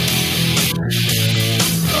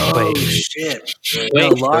 Oh, shit.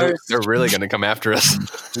 Wait, Lars They're really going to come after us.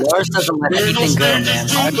 doesn't let anything go, man.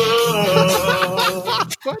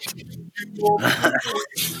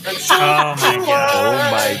 Oh my god.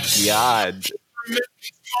 Oh my god.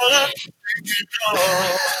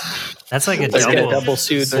 That's like a Let's get a double. double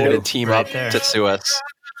sued. They're going to team Right up there. to sue us.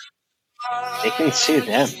 They can sue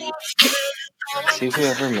them. Sue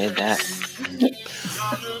whoever made that.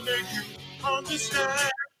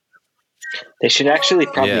 They should actually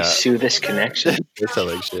probably sue this connection. They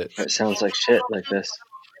sound like shit. It sounds like shit like this.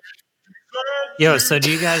 Yo, so do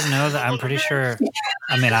you guys know that I'm pretty sure,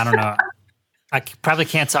 I mean, I don't know. Probably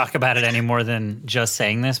can't talk about it any more than just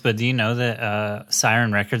saying this, but do you know that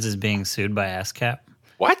Siren Records is being sued by ASCAP?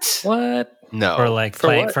 What? What? No. For like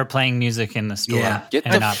what? for playing music in the store Yeah. Get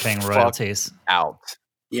and the not paying fuck royalties. out.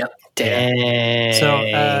 Yep. Dang. So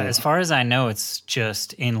as far as I know, it's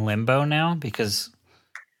just in limbo now because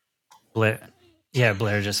Blair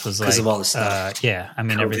just was like, Because of all the stuff. yeah, I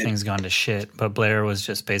mean, COVID. everything's gone to shit. But Blair was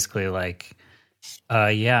just basically like,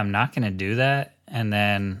 yeah, I'm not going to do that. And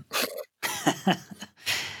then,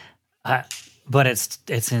 but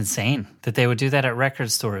it's insane that they would do that at record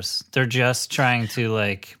stores. They're just trying to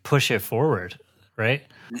like push it forward, right?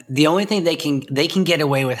 The only thing they can get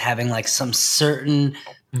away with having like some certain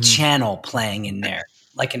channel playing in there,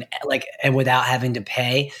 and without having to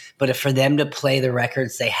pay. But if for them to play the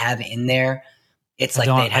records they have in there, it's like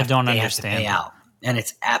they'd have to pay out. and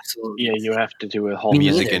it's absolutely Yeah, you have to do a whole Me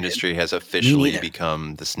Music neither, industry dude. has officially neither.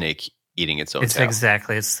 become the snake eating its own It's tail.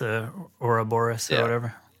 exactly. It's the Ouroboros Yeah. or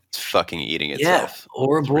whatever. It's fucking eating Yeah, itself. It's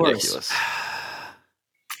Ouroboros. ridiculous.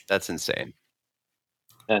 That's insane.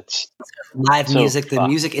 That's Live So music. The fucked.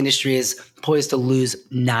 music industry is poised to lose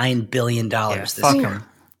 $9 billion Yeah, this fuck year. them.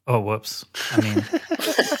 Oh, whoops. I mean,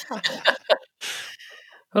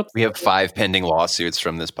 We have 5 pending lawsuits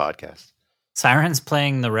from this podcast. Siren's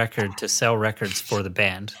playing the record to sell records for the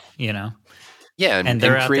band, you know? Yeah, And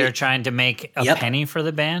they're out there trying to make a Yep. penny for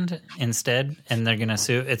the band instead, and they're going to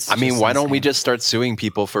sue. I mean, just why don't we insane. just start suing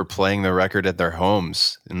people for playing the record at their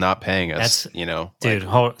homes and not paying us? Dude,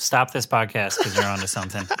 stop this podcast because you're onto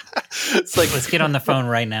something. It's like, Let's get on the phone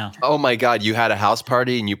right now. oh my God, you had a house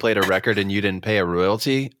party and you played a record and you didn't pay a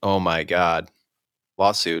royalty? Oh my God.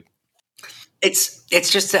 Lawsuit. It's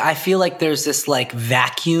just that I feel like there's this like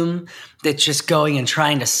vacuum that's just going and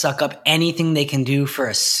trying to suck up anything they can do for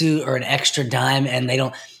a suit or an extra dime, and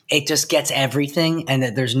it just gets everything, and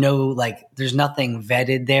that there's nothing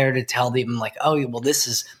vetted there to tell them like, oh well, this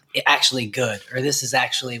is actually good, or this is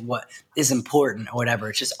actually what is important, or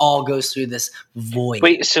whatever. It just all goes through this void.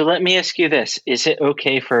 Wait, so let me ask you this: is it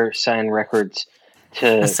okay for Sign Records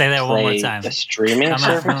to Let's say that one more play time. a streaming I'm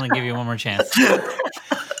service? going to give you one more chance.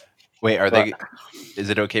 Wait, is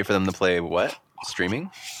it okay for them to play what? Streaming?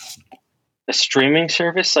 A streaming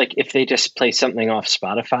service? Like if they just play something off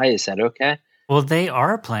Spotify, is that okay? Well, they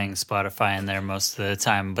are playing Spotify in there most of the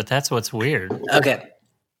time, but that's what's weird. Okay,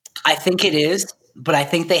 I think it is, but I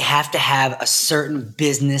think they have to have a certain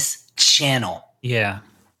business channel. Yeah.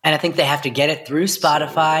 And I think they have to get it through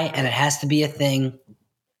Spotify, and it has to be a thing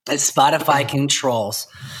that Spotify controls.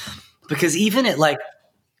 Because even at like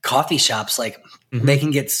coffee shops, like they can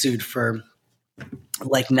get sued for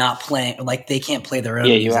like not playing, like they can't play their own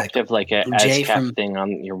Yeah, music. you have to have like a Jay ASCAP from- thing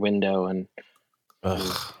on your window and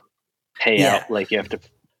Ugh. pay Yeah. out. Like you have to.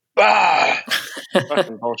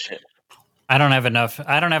 Fucking bullshit. I don't have enough.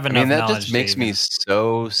 I don't have I enough mean, that knowledge. just makes to me even-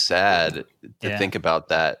 so sad to Yeah. think about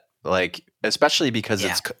that. Like, especially because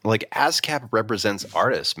Yeah. it's like ASCAP represents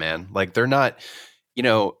artists, man. Like, they're not,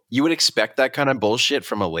 you would expect that kind of bullshit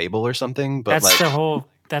from a label or something, but That's like,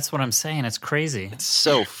 that's what I'm saying. It's crazy. it's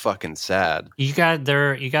so fucking sad. You guys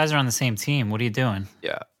are on the same team. What are you doing?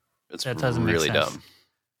 Yeah. It's That doesn't make really sense. dumb.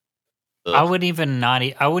 I Ugh. I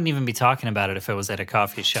wouldn't even be talking about it if it was at a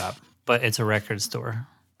coffee shop, but it's a record store.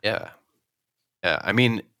 Yeah. Yeah. I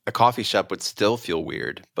mean, a coffee shop would still feel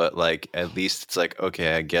weird, but like at least it's like,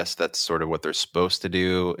 okay, I guess that's sort of what they're supposed to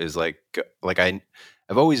do is like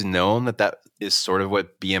I've always known that is sort of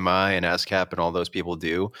what BMI and ASCAP and all those people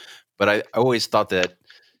do, but I always thought that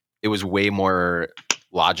it was way more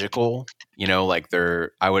logical, like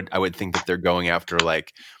I would think that they're going after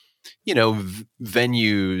like,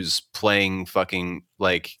 venues playing fucking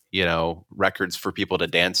like, records for people to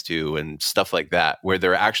dance to and stuff like that, where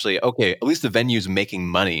they're actually, okay, at least the venue's making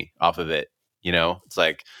money off of it. It's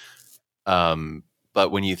like,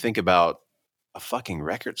 but when you think about a fucking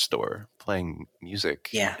record store playing music,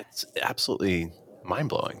 Yeah. it's absolutely mind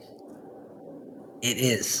blowing. It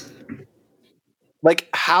is. Like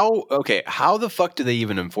how the fuck do they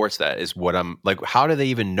even enforce that is what I'm like, how do they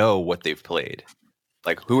even know what they've played?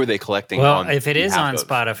 Like, who are they collecting? Well, if it is behalf on of?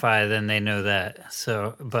 Spotify, then they know that.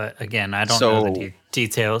 So, but again, I don't know the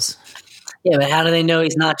details. Yeah, but how do they know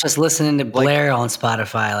he's not just listening to Blair on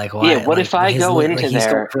Spotify? Like, why? Yeah, what like, if I his go li- into like, he's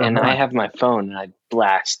there going for a and I run? have my phone and I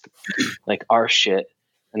blast like our shit,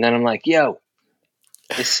 and then I'm like, yo,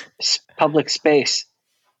 this public space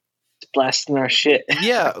is blasting our shit.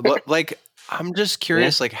 Yeah, like I'm just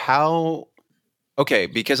curious, like how. Okay,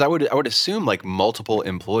 because I would assume like multiple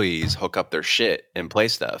employees hook up their shit and play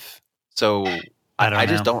stuff. So I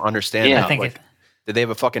just know. don't understand. Yeah, how, I think like, did they have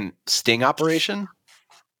a fucking sting operation?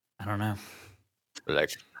 I don't know. They're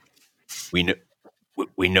like,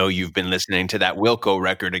 we know you've been listening to that Wilco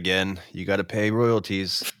record again. You got to pay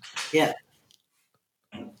royalties. Yeah,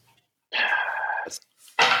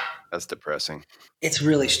 That's depressing. it's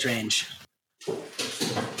really strange.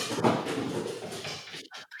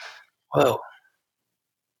 Whoa.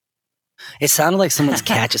 It sounded like someone's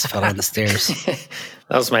cat just fell down the stairs.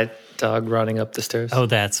 That was my dog running up the stairs. Oh,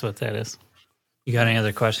 that's what that is. You got any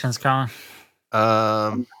other questions, Colin?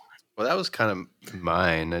 Well, that was kind of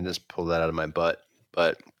mine. I just pulled that out of my butt.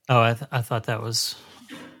 But Oh, I thought that was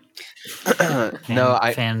no,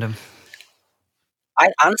 fandom.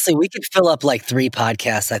 Honestly, we could fill up like 3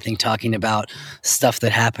 podcasts, I think, talking about stuff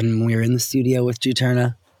that happened when we were in the studio with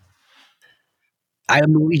Juturna.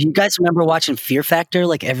 You guys remember watching Fear Factor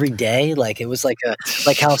like every day? Like it was like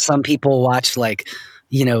how some people watch like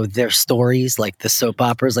their stories, like the soap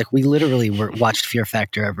operas. Like we literally watched Fear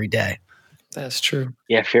Factor every day. That's true.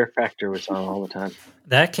 Yeah, Fear Factor was on all the time.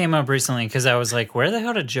 That came up recently because I was like, where the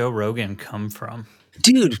hell did Joe Rogan come from?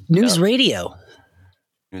 Dude, news radio.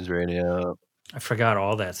 News radio. I forgot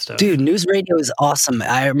all that stuff. Dude, news radio is awesome.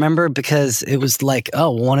 I remember because it was like,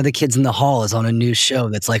 oh, one of the kids in the hall is on a news show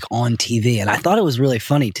that's like on TV. And I thought it was really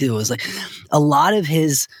funny too. It was like a lot of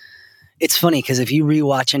his. It's funny because if you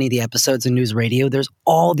rewatch any of the episodes of news radio, there's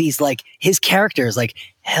all these like his characters like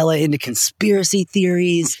hella into conspiracy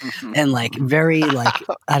theories and like very like,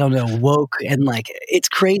 I don't know, woke. And like it's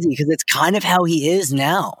crazy because it's kind of how he is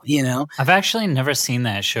now, I've actually never seen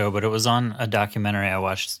that show, but it was on a documentary I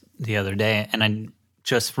watched the other day, and I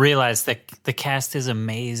just realized that the cast is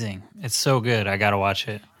amazing. It's so good. I got to watch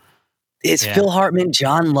it. It's Phil Hartman,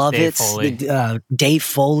 John Lovitz, Dave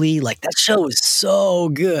Foley. Like that show is so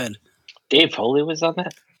good. Dave Foley was on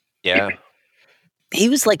that? Yeah. He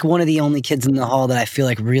was like one of the only kids in the hall that I feel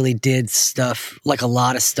like really did stuff, like a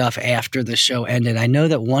lot of stuff after the show ended. I know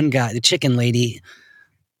that one guy, the chicken lady,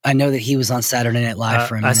 I know that he was on Saturday Night Live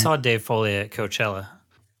for a minute. I saw Dave Foley at Coachella,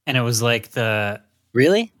 and it was like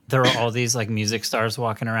Really? There were all these like music stars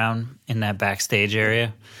walking around in that backstage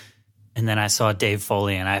area. And then I saw Dave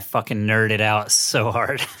Foley, and I fucking nerded out so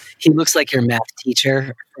hard. He looks like your math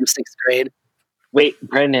teacher from 6th grade. Wait,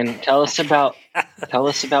 Brendan, tell us about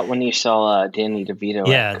when you saw Danny DeVito.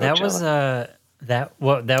 Yeah, at that was Coachella. that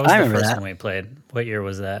was the first one we played. What year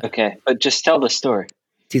was that? Okay, but just tell the story.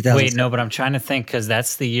 2000. Wait, no, but I'm trying to think because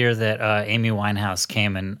that's the year that Amy Winehouse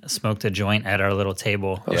came and smoked a joint at our little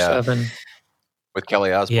table. 07. With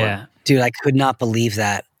Kelly Osbourne. Yeah, Dude, I could not believe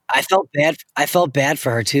that. I felt bad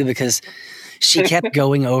for her too because she kept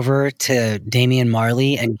going over to Damian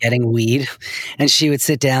Marley and getting weed, and she would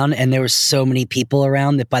sit down, and there were so many people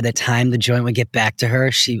around that by the time the joint would get back to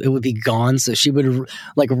her, it would be gone. So she would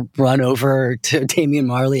like run over to Damian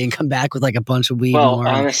Marley and come back with like a bunch of weed. Well, more.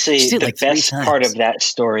 honestly, She did, the like, 3 best part times. of that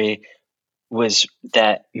story was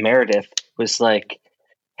that Meredith was like,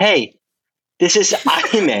 "Hey, this is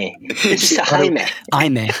Jaime. This is Jaime."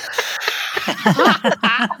 Jaime.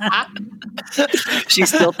 She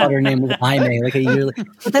still thought her name was Jaime like a year later.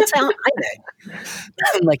 But that's how Jaime.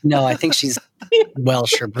 I'm like, no, I think she's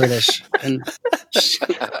Welsh or British. And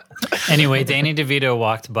Anyway, Danny DeVito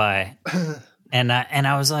walked by, and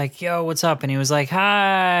I was like, "Yo, what's up?" And he was like,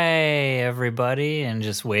 "Hi, everybody," and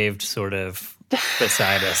just waved sort of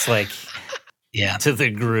beside us, like yeah. to the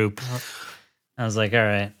group. I was like, "All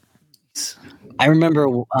right." I remember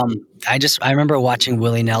I remember watching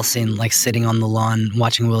Willie Nelson, like sitting on the lawn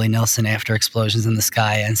watching Willie Nelson after Explosions in the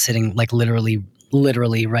Sky and sitting like literally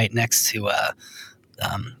right next to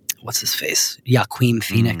what's his face? Joaquin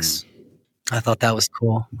Phoenix. I thought that was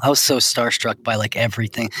cool. I was so starstruck by like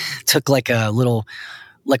everything. Took like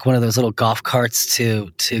one of those little golf carts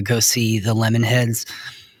to go see the Lemonheads.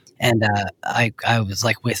 And I was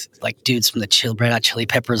like with like dudes from the Red Hot Chili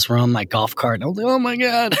Peppers were on my golf cart. And I was like, oh my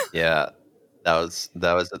God. Yeah. That was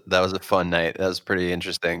a fun night. That was pretty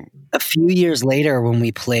interesting. A few years later when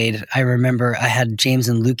we played, I remember I had James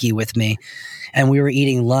and Lukey with me and we were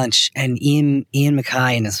eating lunch and Ian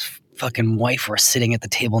Mackay and his fucking wife were sitting at the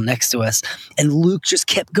table next to us and Luke just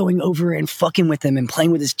kept going over and fucking with him and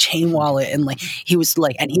playing with his chain wallet and he was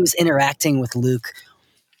interacting with Luke.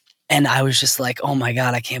 And I was just like, oh my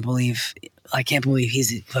God, I can't believe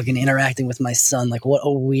he's fucking interacting with my son. Like, what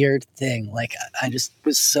a weird thing. Like, I just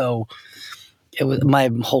was my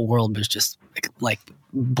whole world was just like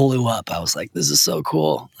blew up. I was like, this is so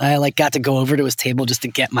cool. I like got to go over to his table just to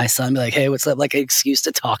get my son, be like, hey, what's up? Like an excuse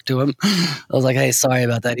to talk to him. I was like, hey, sorry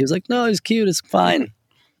about that. He was like, no, he's cute. It's fine. And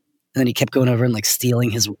then he kept going over and like stealing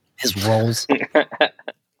his rolls.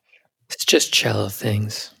 It's just cello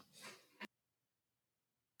things.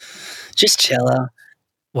 Just cello.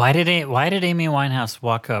 Why did Amy Winehouse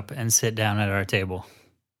walk up and sit down at our table?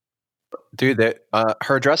 Dude,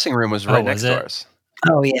 her dressing room was right next was it? to ours.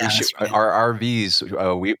 Oh yeah, Our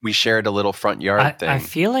RVs, we shared a little front yard thing. I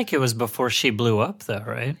feel like it was before she blew up, though,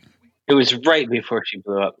 right? It was right before she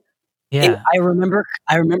blew up. Yeah, And I remember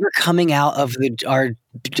coming out of our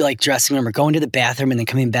like dressing room or going to the bathroom and then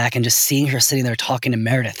coming back and just seeing her sitting there talking to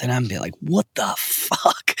Meredith, and I'm be like, what the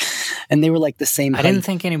fuck? And they were like the same. I didn't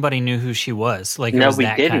think anybody knew who she was. Like, it No, was we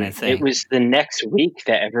that didn't. kind of thing. It was the next week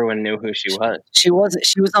that everyone knew who she was. She was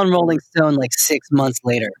on Rolling Stone like 6 months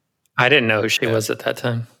later. I didn't know who she was at that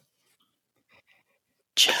time.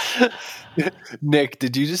 Nick,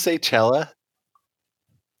 did you just say Cella?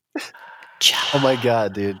 Oh my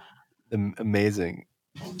God, dude. Amazing.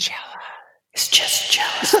 Cella. It's just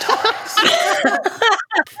Cella stories.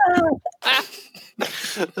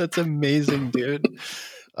 That's amazing, dude.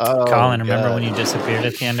 Colin, remember God. when you disappeared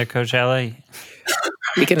at the end of Coachella?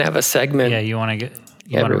 We can have a segment. Yeah, you want to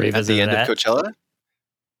Every- revisit At the end that? of Coachella?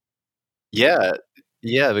 Yeah,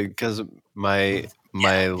 yeah, because my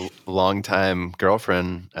longtime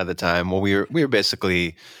girlfriend at the time, well, we were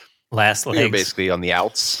basically Last legs. on the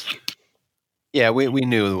outs. Yeah, we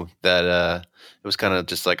knew that it was kind of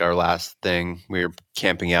just like our last thing. We were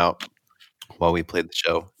camping out while we played the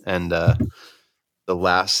show, and the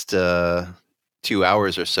last 2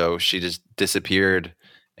 hours or so, she just disappeared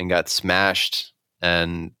and got smashed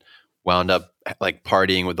and wound up like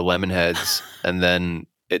partying with the Lemonheads, and then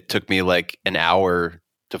it took me like an hour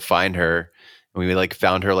to find her, and we like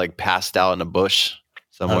found her like passed out in a bush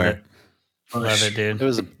somewhere. Love it, dude.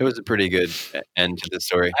 It was a pretty good end to the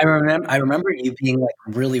story. I remember you being like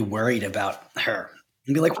really worried about her.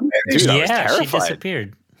 You'd be like, "Where is Dude, she?" I was Yeah, she terrified.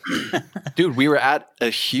 disappeared. Dude, we were at a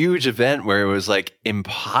huge event where it was like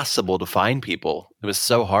impossible to find people. It was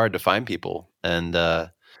so hard to find people, and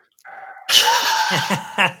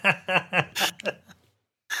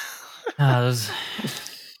Those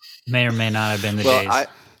may or may not have been the days.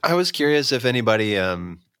 I was curious if anybody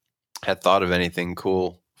had thought of anything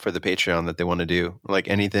cool for the Patreon that they want to do, like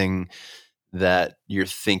anything that you're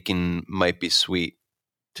thinking might be sweet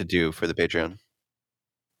to do for the Patreon.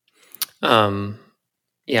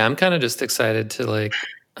 Yeah, I'm kind of just excited to like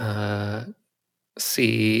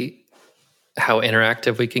see how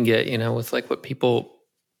interactive we can get, with like what people.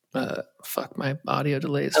 Fuck, my audio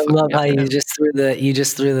delays. I love how you just threw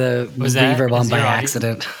the Was that- reverb on is by your audio-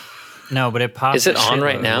 accident. No, but it pops. Is it a on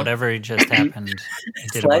right shitload. now? Whatever just happened,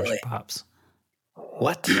 it did a bunch Slightly. of pops.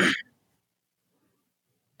 What?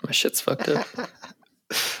 My shit's fucked up.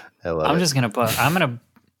 I love I'm it. just gonna put. I'm gonna.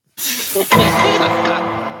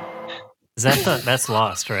 Is that that's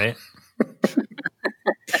lost, right?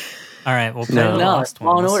 All right, we'll play No. the No, lost it's Law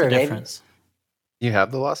one. and What's Order, the baby. difference? You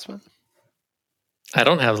have the lost one? I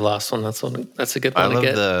don't have the last one. That's a good I one to love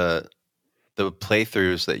get. the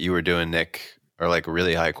playthroughs that you were doing, Nick, are like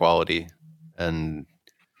really high quality, and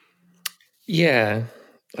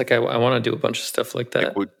Like I want to do a bunch of stuff like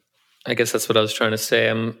that. like, I guess that's what I was trying to say.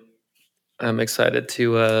 I'm excited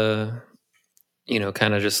to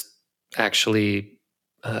kind of just actually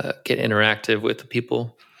get interactive with the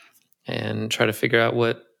people and try to figure out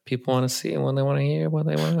what people want to see and what they want to hear, what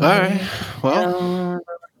they want to all right. Well,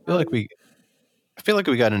 I feel like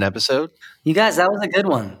we got an episode. You guys, that was a good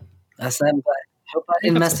one. I hope I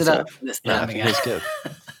didn't mess it up this No, I time think again. it was good. I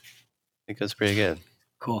think it was pretty good.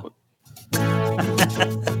 Cool.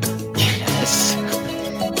 Yes.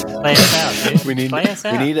 Play us out, dude. We need Play us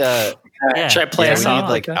out. Yeah. Should I play Yeah, us we turn need it out?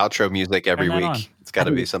 like Okay. outro music every Turn that week. on. It's got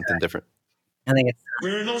to be something different. I think it's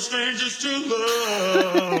We're no strangers to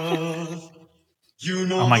love. You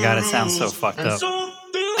know Oh my the God, it sounds so rules, fucked and up. So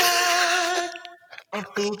do I. A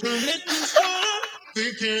fool to make you stop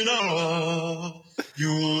thinking of.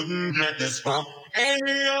 You wouldn't get this from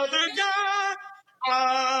any other guy.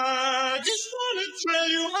 I just want to tell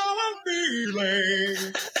you how I'm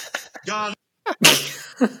feeling. God.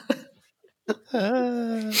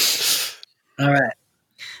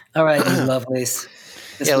 all right, you lovelies.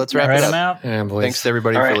 Yeah, let's wrap Write it them up. out. Yeah, boys. Thanks to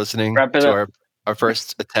everybody All for right, listening wrap it to up. our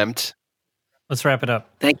first attempt. Let's wrap it up.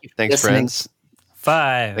 Thank you. For Thanks, listening. friends.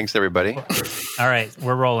 5. Thanks, everybody. All right,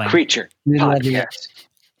 we're rolling. Creature We love you. podcast.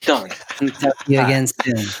 Done. We'll talk to you again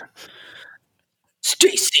soon.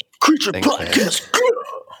 Stacy Creature Thanks, man. Podcast.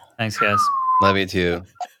 Thanks, guys. Love you too.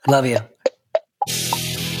 Love you.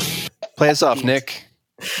 Play us off, Nick.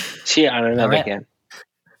 See you on another All right. again.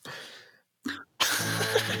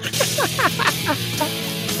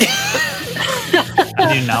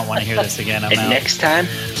 I do not want to hear this again. I'm And out. next time,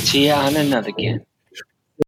 see you on another again.